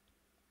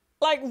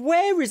 Like,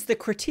 where is the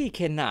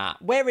critique in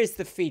that? Where is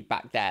the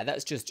feedback there?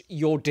 That's just,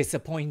 you're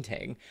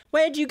disappointing.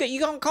 Where do you go? You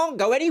can't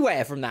go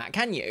anywhere from that,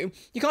 can you?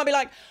 You can't be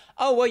like,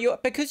 oh, well,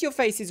 because your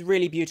face is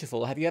really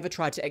beautiful, have you ever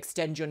tried to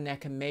extend your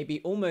neck and maybe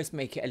almost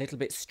make it a little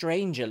bit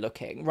stranger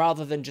looking,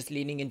 rather than just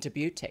leaning into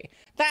beauty?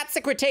 That's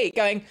a critique,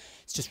 going,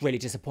 it's just really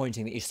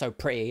disappointing that you're so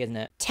pretty, isn't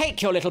it?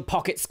 Take your little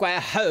pocket square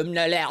home,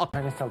 Noelle.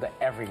 I'm trying to sell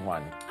to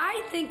everyone.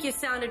 I think you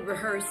sounded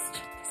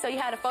rehearsed. So you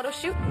had a photo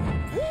shoot?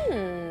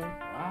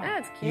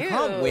 That's cute. You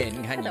can't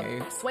win, can The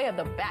you? sway of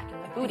the back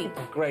and the booty.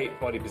 Great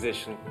body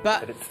position,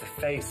 But it's the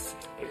face.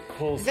 It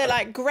pulls... They're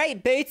like,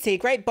 great booty,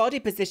 great body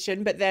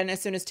position, but then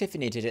as soon as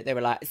Tiffany did it, they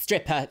were like,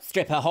 stripper,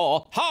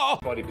 whore,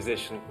 whore! Body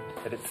position,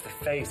 but it's the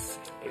face.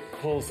 It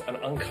pulls an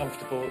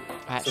uncomfortable...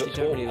 I actually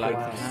don't really like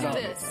the hand.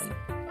 Do this.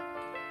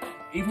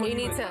 Even You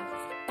need to...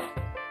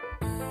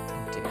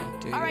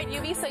 Do All right,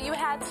 Yubi, so you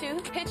had to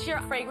pitch your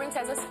fragrance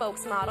as a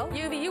spokesmodel.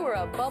 Yubi, you were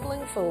a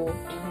bubbling fool.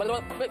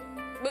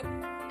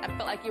 I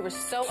felt like you were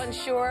so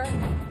unsure.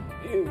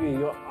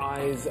 Your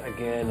eyes,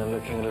 again, are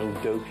looking a little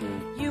dopey.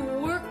 You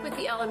work with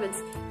the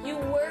elements. You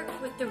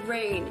work with the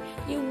rain.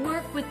 You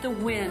work with the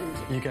wind.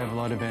 You gave a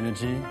lot of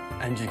energy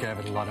and you gave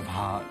it a lot of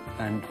heart,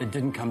 and it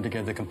didn't come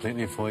together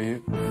completely for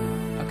you.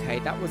 Okay,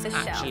 that was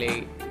Michelle.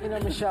 actually... You know,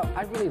 Michelle,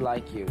 I really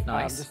like you.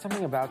 Nice. There's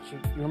something about you.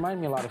 You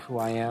remind me a lot of who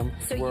I am.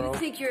 So World. you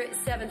think you're a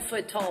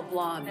 7-foot-tall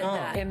blonde?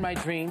 In my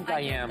dreams,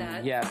 I get am.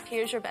 that. Yes.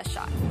 Here's your best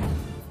shot.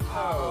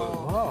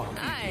 Oh.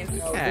 Nice.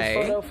 Okay.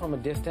 This photo from a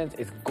distance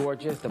is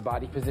gorgeous, the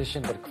body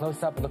position, but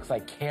close up, it looks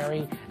like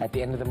Carrie at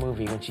the end of the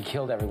movie when she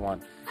killed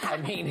everyone. I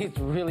mean, it's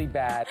really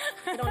bad.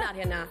 Get on out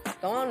here now.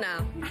 Go on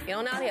now. Get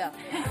on out here.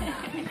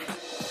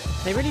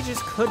 They really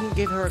just couldn't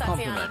give her a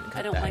Tatiana, compliment,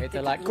 I don't could they? like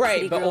They're the like, little great,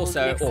 city but girl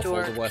also next awful,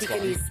 door the worst one.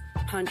 Pekingese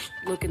punch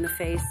look in the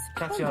face.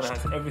 Tatiana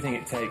has everything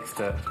it takes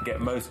to get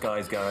most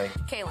guys going.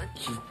 Kaylin.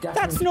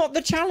 That's not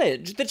the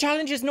challenge. The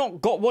challenge is not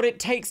got what it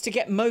takes to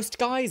get most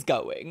guys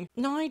going.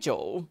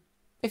 Nigel,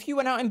 if you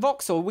went out in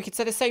Vauxhall, we could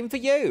say the same for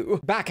you.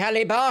 Back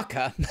Alley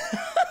Barker.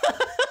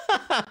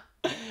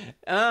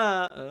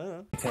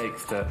 It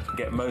takes to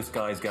get most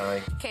guys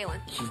going. Kaylin.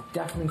 She's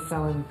definitely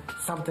selling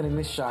something in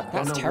this shot.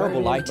 That's Don't know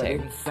terrible what it is, but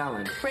lighting. it's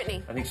selling.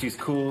 Brittany. I think she's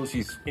cool,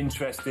 she's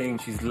interesting,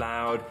 she's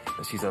loud,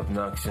 and she's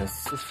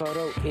obnoxious. This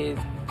photo is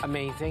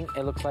amazing.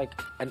 It looks like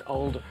an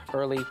old,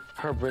 early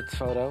Herb Ritts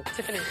photo.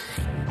 Tiffany.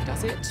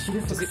 Does it? She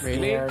just Does looks it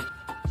really? scared.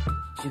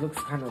 She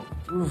looks kind of,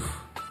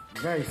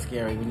 very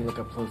scary when you look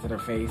up close at her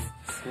face.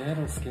 Scared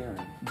or scary?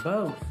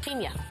 Both.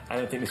 Kenya. I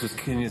don't think this was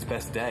Kenya's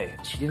best day.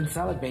 She didn't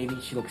sell it, baby.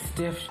 She looks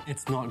stiff.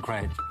 It's not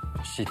great.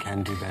 She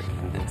can do better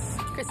than this.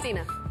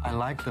 Christina. I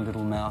like the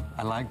little mouth,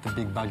 I like the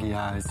big buggy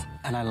eyes,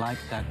 and I like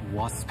that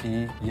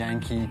waspy,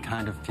 Yankee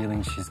kind of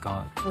feeling she's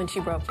got. When she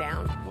broke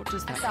down. What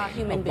does that I saw a mean?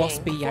 human A being.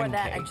 waspy Before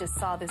that, Yankee. I just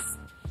saw this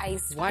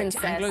ice White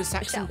princess.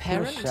 Anglo-Saxon Michelle.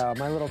 parent? Michelle,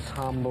 my little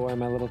tomboy,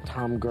 my little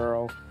tom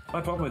girl. My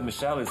problem with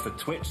Michelle is the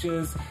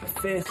twitches, the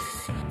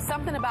fists.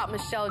 Something about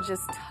Michelle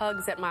just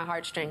tugs at my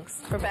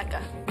heartstrings.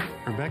 Rebecca.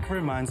 Rebecca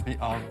reminds me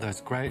of those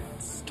great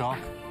stock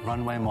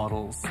runway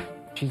models.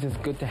 She's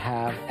just good to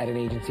have at an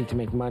agency to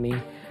make money,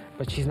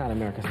 but she's not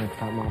America's Next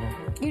Top Model.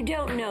 You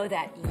don't know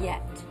that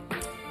yet.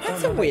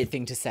 That's a weird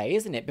thing to say,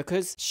 isn't it?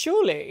 Because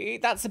surely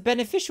that's a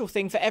beneficial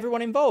thing for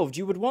everyone involved.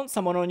 You would want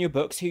someone on your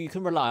books who you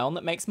can rely on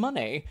that makes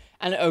money.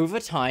 And over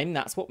time,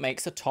 that's what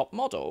makes a top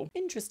model.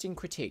 Interesting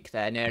critique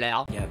there,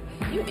 Noelle. Yep.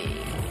 Yubi.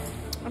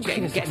 I'm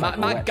getting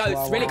my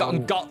ghost's really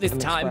got this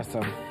time.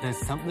 There's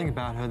something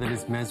about her that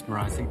is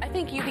mesmerizing. I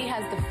think Yubi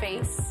has the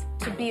face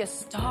to be a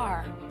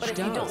star, but if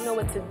you don't know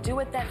what to do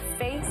with that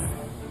face,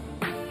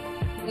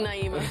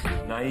 Naima.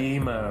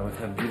 Naima with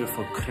her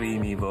beautiful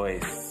creamy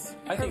voice.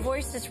 Her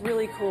voice is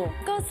really cool.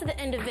 It goes to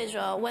the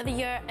individual, whether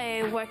you're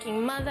a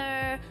working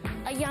mother,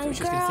 a young girl. She's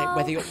going to say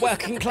whether you're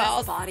working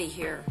class. Body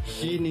here.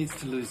 She needs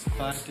to lose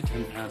 5 to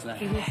 10 pounds a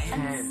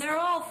head. They're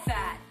all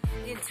fat.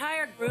 The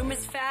entire room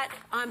is fat.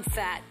 I'm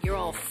fat. You're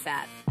all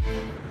fat.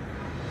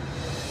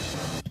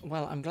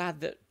 Well, I'm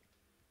glad that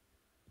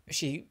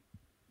she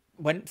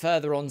went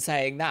further on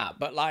saying that,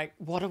 but like,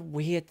 what a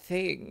weird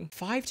thing.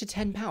 5 to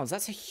 10 pounds.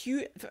 That's a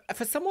huge,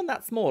 for someone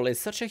that small, is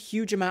such a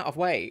huge amount of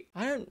weight.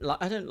 I don't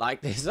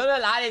like this. I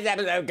don't like this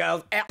episode,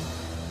 girls.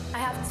 I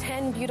have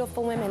 10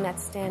 beautiful women that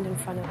stand in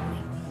front of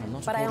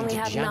me, but I only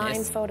have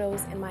 9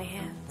 photos in my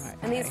hands. Right,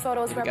 and these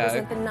photos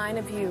represent the 9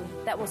 of you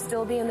that will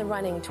still be in the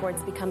running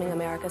towards becoming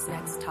America's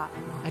next top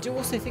model. I do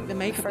also think the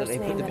makeup that they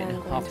put them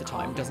in half the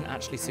time doesn't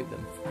actually suit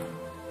them.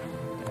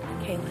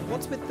 Caitlin.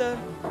 What's with the...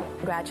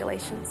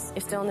 Congratulations.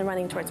 You're still in the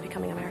running towards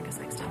becoming America's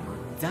next top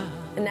model. Duh.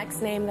 The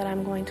next name that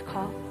I'm going to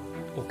call,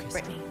 August.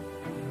 Brittany.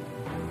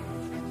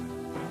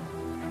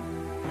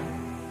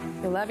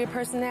 You love your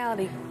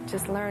personality.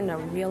 Just learn to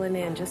reel it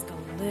in just a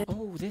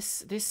little. Oh,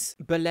 this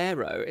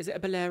bolero. Is it a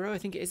bolero? I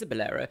think it is a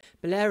bolero.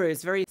 Bolero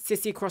is very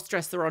sissy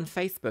cross-dresser on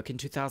Facebook in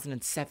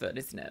 2007,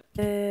 isn't it?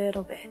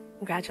 Little bit.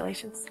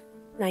 Congratulations.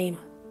 Naima.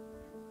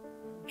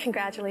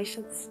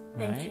 Congratulations.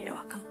 Thank Right. you. You're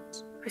welcome.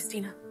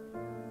 Christina.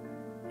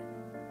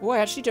 Oh, I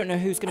actually don't know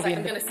who's going to be in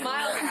I'm gonna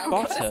smile now.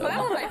 bottom.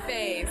 Smile on my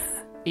face.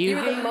 You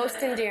were the Evie most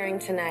endearing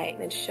tonight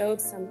and showed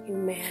some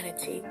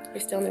humanity. You're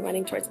still in the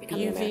running towards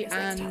becoming Evie America's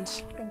and next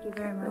top. Thank you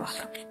very You're much.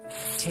 welcome.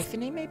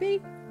 Tiffany, maybe?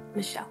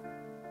 Michelle.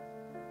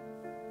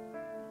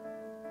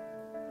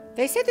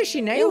 They said that she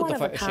You're nailed one the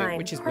of a photo shoot, kind.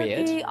 which is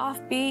Quirky, weird.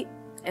 offbeat,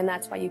 and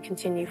that's why you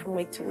continue from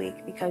week to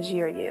week, because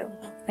you're you.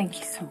 Thank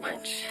you so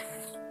much.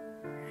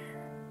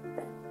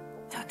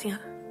 Tatiana.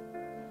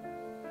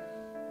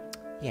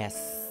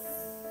 Yes.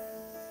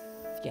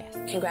 Yes.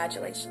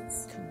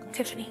 Congratulations.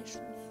 Tiffany.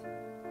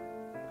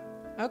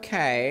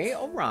 Okay,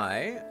 all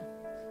right.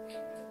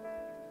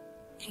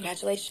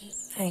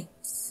 Congratulations.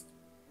 Thanks.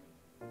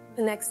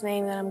 The next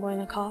name that I'm going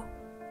to call,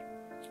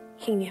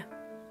 Kenya.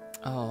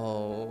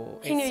 Oh,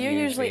 Kenya, it's you're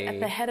usually Yuvi. at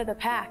the head of the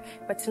pack,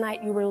 but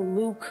tonight you were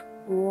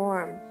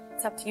lukewarm.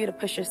 It's up to you to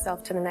push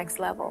yourself to the next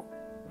level.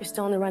 You're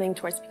still in the running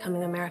towards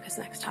becoming America's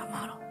next top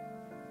model.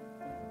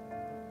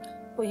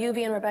 Will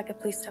Yuvi and Rebecca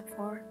please step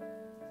forward?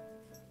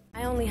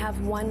 I only have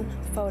one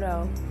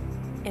photo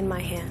in my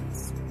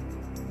hands.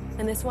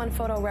 And this one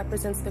photo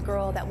represents the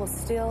girl that will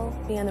still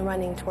be in the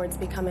running towards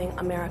becoming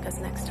America's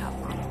next top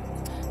model.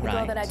 The girl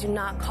Right. that I do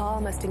not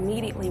call must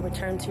immediately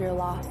return to your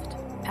loft,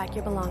 pack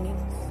your belongings,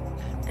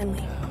 and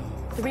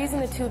leave. The reason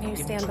the two of you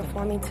stand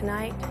before me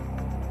tonight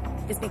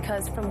is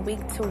because from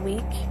week to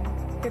week,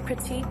 your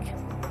critique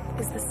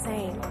is the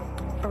same.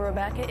 For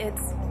Rebecca,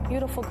 it's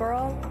beautiful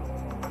girl,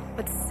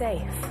 but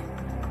safe.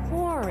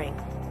 Boring.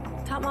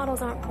 Top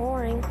models aren't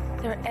boring.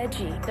 They're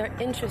edgy. They're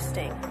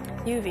interesting.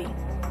 Yuvi,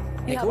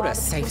 They you have call all it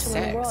the safe potential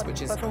in the sex, world,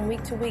 which is- but from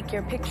week to week,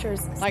 your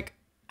pictures Like,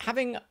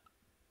 having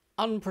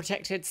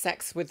unprotected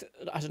sex with,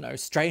 I don't know,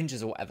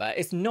 strangers or whatever,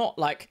 it's not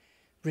like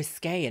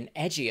risque and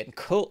edgy and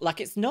cool. Like,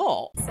 it's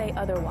not. say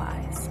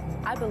otherwise.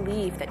 I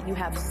believe that you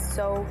have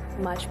so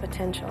much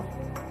potential.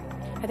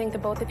 I think that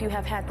both of you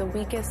have had the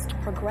weakest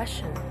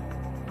progression.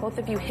 Both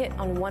of you hit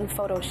on one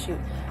photo shoot,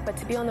 but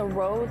to be on the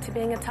road to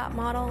being a top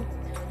model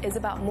is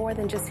about more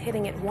than just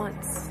hitting it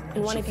once.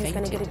 And one She of you is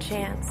going to get a fainted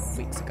chance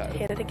weeks ago. to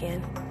hit it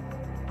again.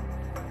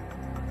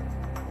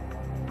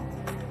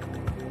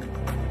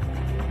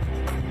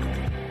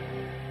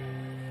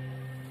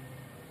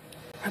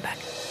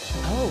 Rebecca.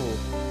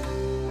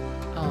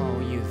 Oh. Oh,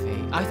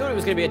 Yuvi. I thought it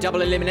was going to be a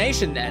double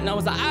elimination then. I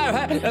was like,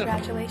 oh.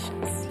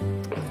 Congratulations.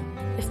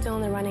 You're still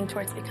in the running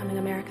towards becoming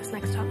America's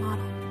next top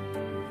model.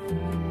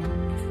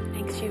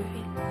 Thanks, Yuvi.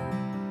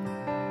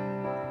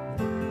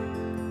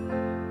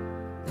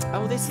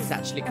 Oh, this is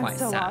actually quite I'm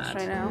so sad. lost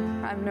right now.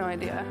 I have no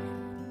idea.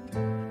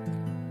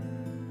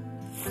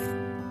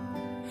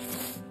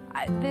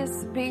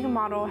 This being a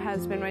model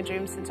has been my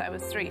dream since I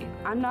was 3.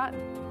 I'm not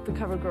the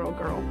CoverGirl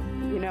girl,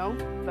 you know,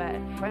 but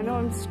I know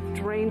I'm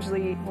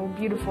strangely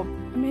beautiful.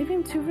 Maybe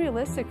I'm too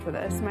realistic for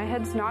this. My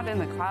head's not in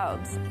the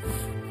clouds.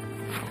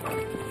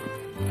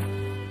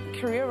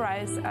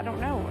 Career-wise, I don't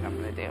know what I'm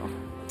gonna do.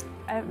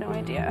 I have no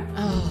idea.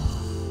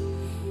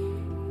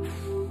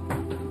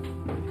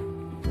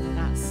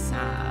 That's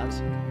sad.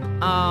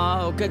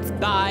 Oh,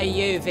 goodbye,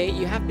 Yuvi.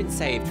 You have been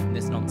saved from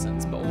this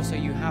nonsense, but also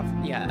you have,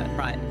 yeah,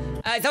 right.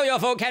 It's all your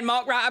fault, Ken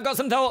Mark. Right, I've got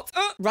some thoughts.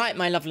 Right,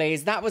 my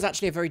lovelies, that was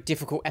actually a very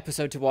difficult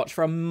episode to watch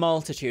for a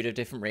multitude of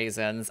different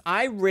reasons.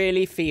 I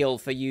really feel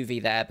for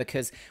Yuvi there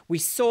because we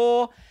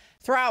saw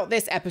Throughout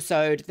this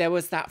episode, there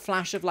was that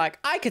flash of like,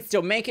 I could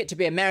still make it to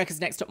be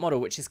America's Next Top Model,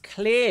 which is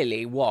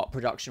clearly what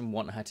production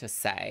want her to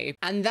say.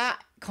 And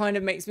that kind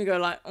of makes me go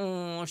like,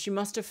 oh, she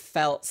must have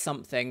felt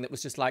something that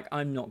was just like,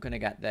 I'm not gonna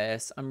get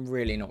this. I'm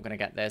really not gonna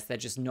get this. They're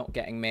just not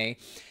getting me.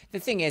 The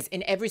thing is,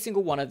 in every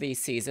single one of these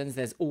seasons,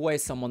 there's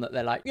always someone that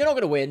they're like, you're not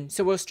gonna win,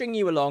 so we'll string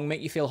you along,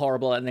 make you feel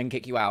horrible, and then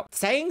kick you out.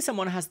 Saying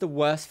someone has the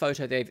worst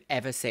photo they've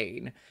ever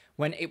seen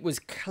when it was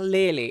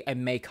clearly a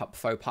makeup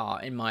faux pas,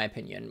 in my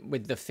opinion,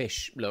 with the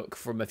fish look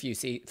from a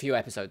few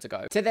episodes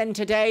ago. To then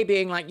today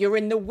being like, you're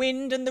in the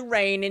wind and the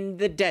rain in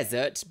the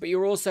desert, but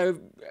you're also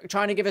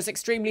trying to give us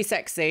extremely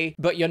sexy,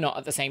 but you're not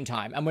at the same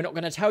time. And we're not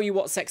going to tell you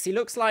what sexy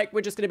looks like.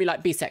 We're just going to be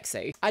like, be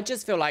sexy. I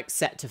just feel like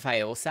set to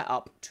fail, set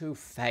up to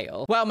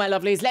fail. Well, my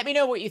lovelies, let me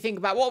know what you think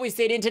about what we've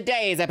seen in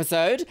today's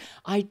episode.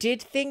 I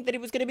did think that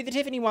it was going to be the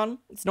Tiffany one.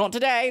 It's not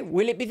today.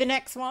 Will it be the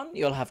next one?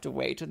 You'll have to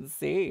wait and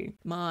see.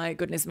 My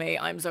goodness me,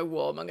 I'm so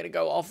warm. I'm gonna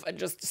go off and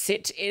just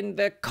sit in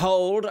the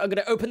cold. I'm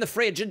gonna open the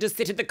fridge and just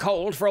sit in the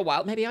cold for a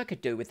while. Maybe I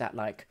could do with that,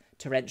 like,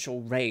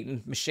 torrential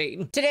rain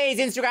machine. Today's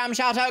Instagram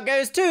shout out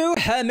goes to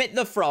Hermit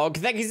the Frog.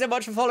 Thank you so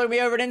much for following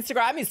me over on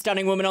Instagram. He's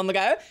Stunning Woman on the Go.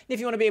 And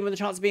if you want to be in with a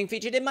chance of being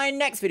featured in my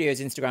next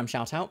video's Instagram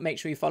shout out, make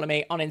sure you follow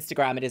me on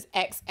Instagram. It is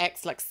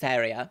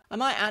xxluxeria. I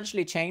might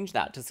actually change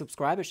that to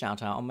subscriber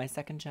shout out on my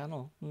second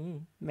channel.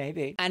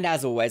 Maybe. And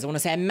as always, I want to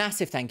say a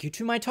massive thank you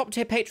to my top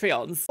tier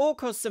Patreons.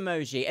 Orcos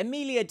Samoji,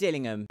 Amelia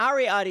Dillingham,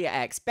 Ari Adia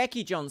X,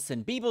 Becky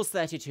Johnson,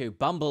 Beebles32,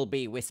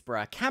 Bumblebee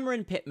Whisperer,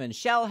 Cameron Pittman,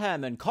 Shell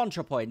Herman,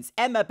 ContraPoints,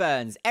 Emma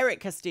Burns, Eric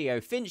Castillo,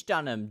 Finch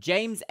Dunham,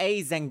 James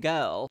A.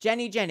 Zengirl,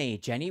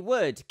 Jenny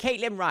Wood,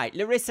 Caitlin Wright,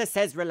 Larissa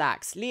Says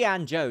Relax,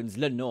 Leanne Jones,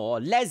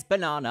 Lenore, Les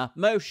Banana,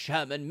 Mo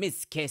Sherman,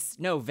 Miss Kiss,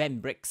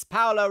 Novembrix,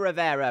 Paolo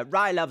Rivera,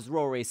 Rye Loves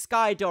Rory,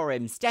 Sky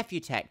Dorim,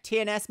 Steffutech,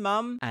 TNS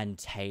Mum, and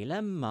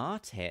Taylor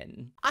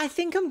Martin. I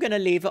think I'm gonna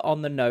leave it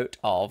on the note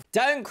of,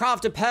 don't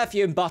craft a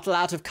perfume bottle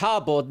out of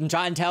cardboard and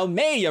try and tell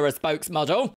me you're a spokesmodel.